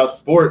enough about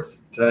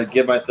sports to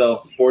give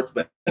myself sports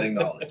betting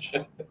knowledge.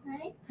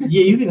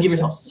 Yeah, you can give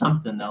yourself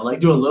something though. Like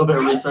do a little bit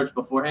of research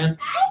beforehand.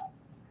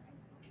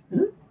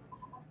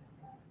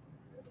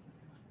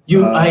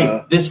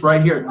 Hey, this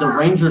right here, the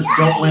Rangers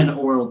don't win a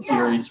World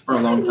Series for a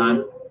long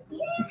time.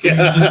 So you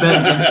just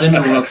bet against them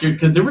in the World Series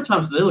because there were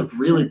times they looked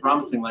really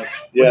promising. Like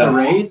with the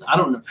Rays, I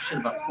don't know shit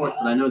about sports,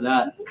 but I know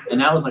that,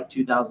 and that was like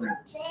 2000.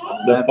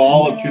 The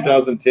fall of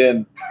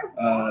 2010,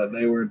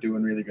 they were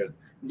doing really good.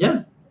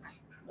 Yeah,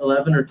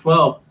 11 or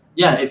 12.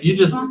 Yeah, if you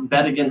just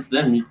bet against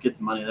them, you get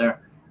some money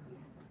there.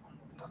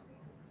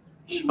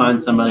 You should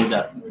find somebody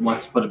that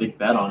wants to put a big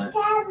bet on it.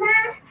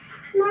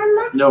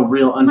 No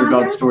real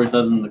underdog stories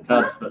other than the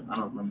Cubs, but I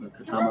don't remember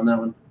the time on that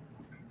one.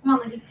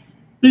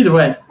 Either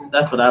way,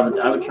 that's what I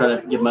would try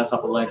to give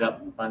myself a leg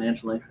up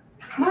financially.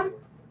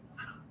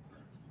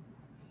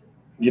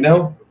 You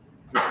know,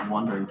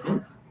 Wandering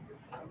kids.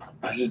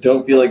 I just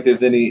don't feel like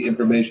there's any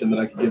information that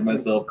I could give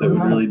myself that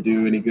would really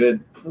do any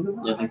good.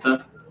 You think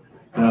so?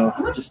 No.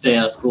 Just stay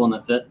out of school and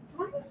that's it.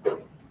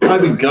 I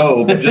would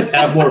go, but just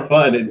have more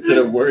fun instead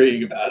of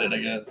worrying about it, I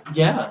guess.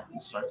 Yeah,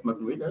 start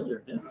smoking weed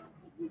earlier. Yeah,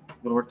 would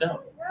have worked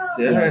out.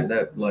 See, I had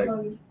that like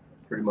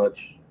pretty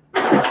much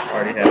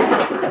already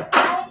happened.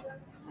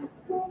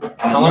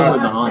 How long have we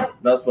been on?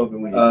 Not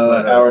smoking weed.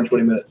 Hour and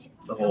 20 minutes.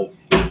 The whole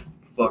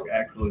fuck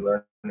actually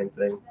learning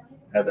thing.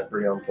 Had that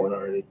pretty on point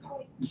already.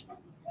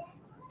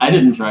 I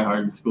didn't try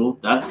hard in school,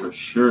 that's for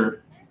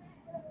sure.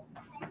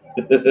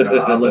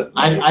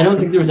 I don't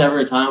think there was ever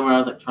a time where I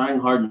was like trying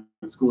hard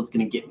in school is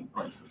gonna get me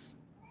places.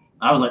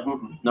 I was like,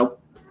 nope.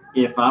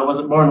 If I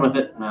wasn't born with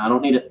it, I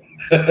don't need it.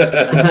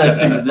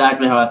 That's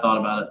exactly how I thought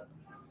about it.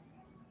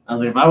 I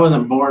was like, if I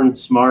wasn't born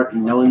smart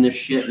and knowing this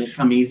shit and it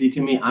come easy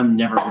to me, I'm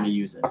never gonna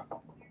use it.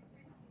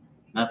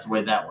 That's the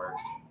way that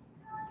works.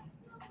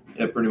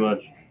 Yeah, pretty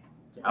much.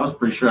 I was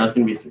pretty sure I was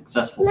gonna be a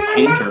successful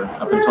painter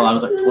up until I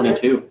was like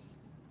 22.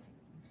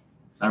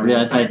 I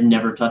realized I had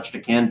never touched a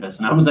canvas,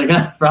 and I was like,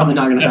 probably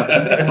not gonna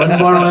happen. One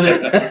more with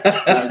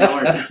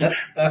it.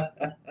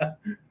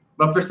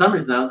 But for some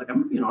reason, I was like,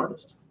 I'm gonna be an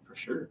artist for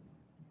sure.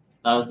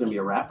 I was gonna be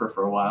a rapper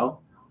for a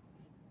while.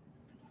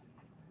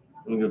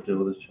 I'm gonna deal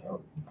with this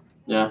child.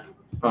 Yeah,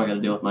 probably got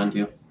to deal with mine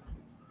too.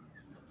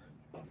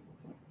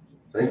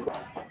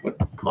 What?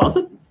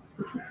 Closet?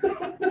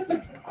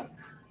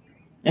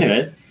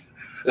 Anyways.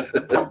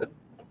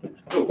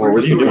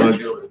 Where's the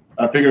plug?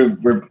 I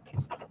figured we're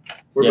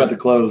about to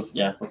close.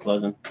 Yeah, we're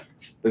closing.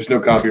 There's no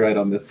copyright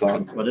on this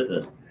song. What is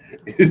it?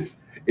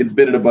 It's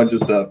been in a bunch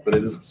of stuff, but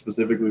it is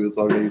specifically the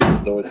song I used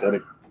in So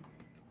Aesthetic.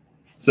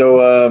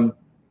 So,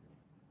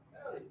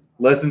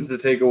 lessons to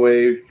take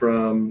away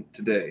from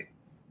today.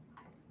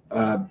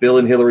 Bill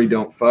and Hillary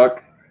don't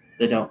fuck.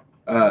 They don't.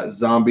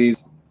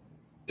 Zombies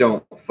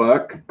don't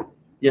fuck.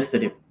 Yes, they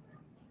do.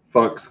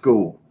 Fuck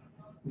school.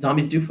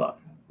 Zombies do fuck.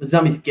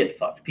 Zombies get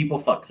fucked. People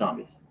fuck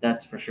zombies.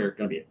 That's for sure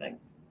going to be a thing.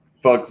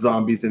 Fuck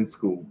zombies in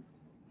school.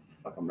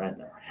 Fuck them right in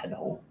their head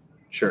hole.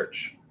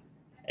 Church.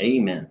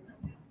 Amen.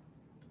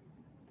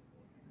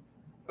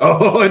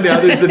 Oh, and now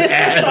there's an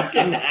ad.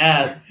 Fucking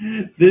ad.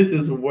 This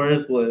is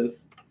worthless.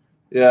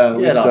 Yeah,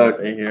 we Get suck. off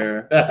of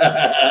here.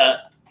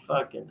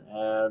 Fucking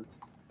ads.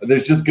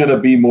 There's just gonna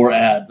be more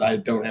ads. I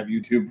don't have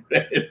YouTube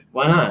Red.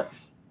 Why not?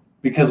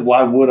 Because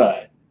why would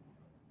I?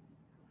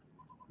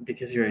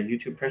 Because you're a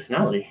YouTube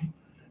personality.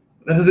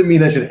 That doesn't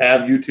mean I should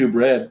have YouTube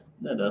Red.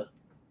 That does.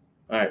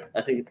 All right,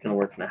 I think it's gonna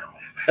work now.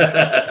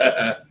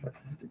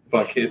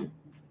 Fuck it.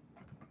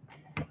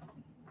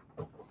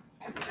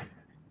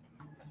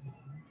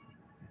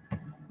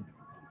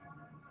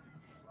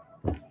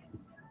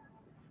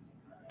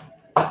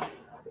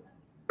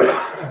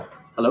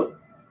 Hello?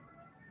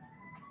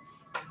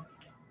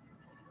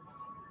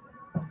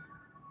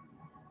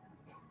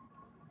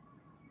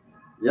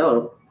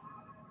 Yellow.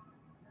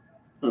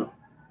 Oh.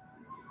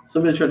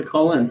 Somebody tried to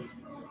call in.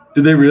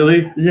 Did they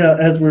really? Yeah,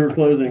 as we were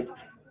closing.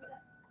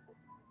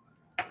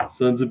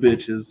 Sons of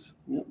bitches.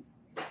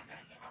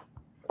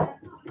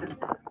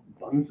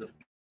 Buns of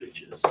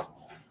bitches.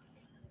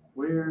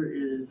 Where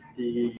is the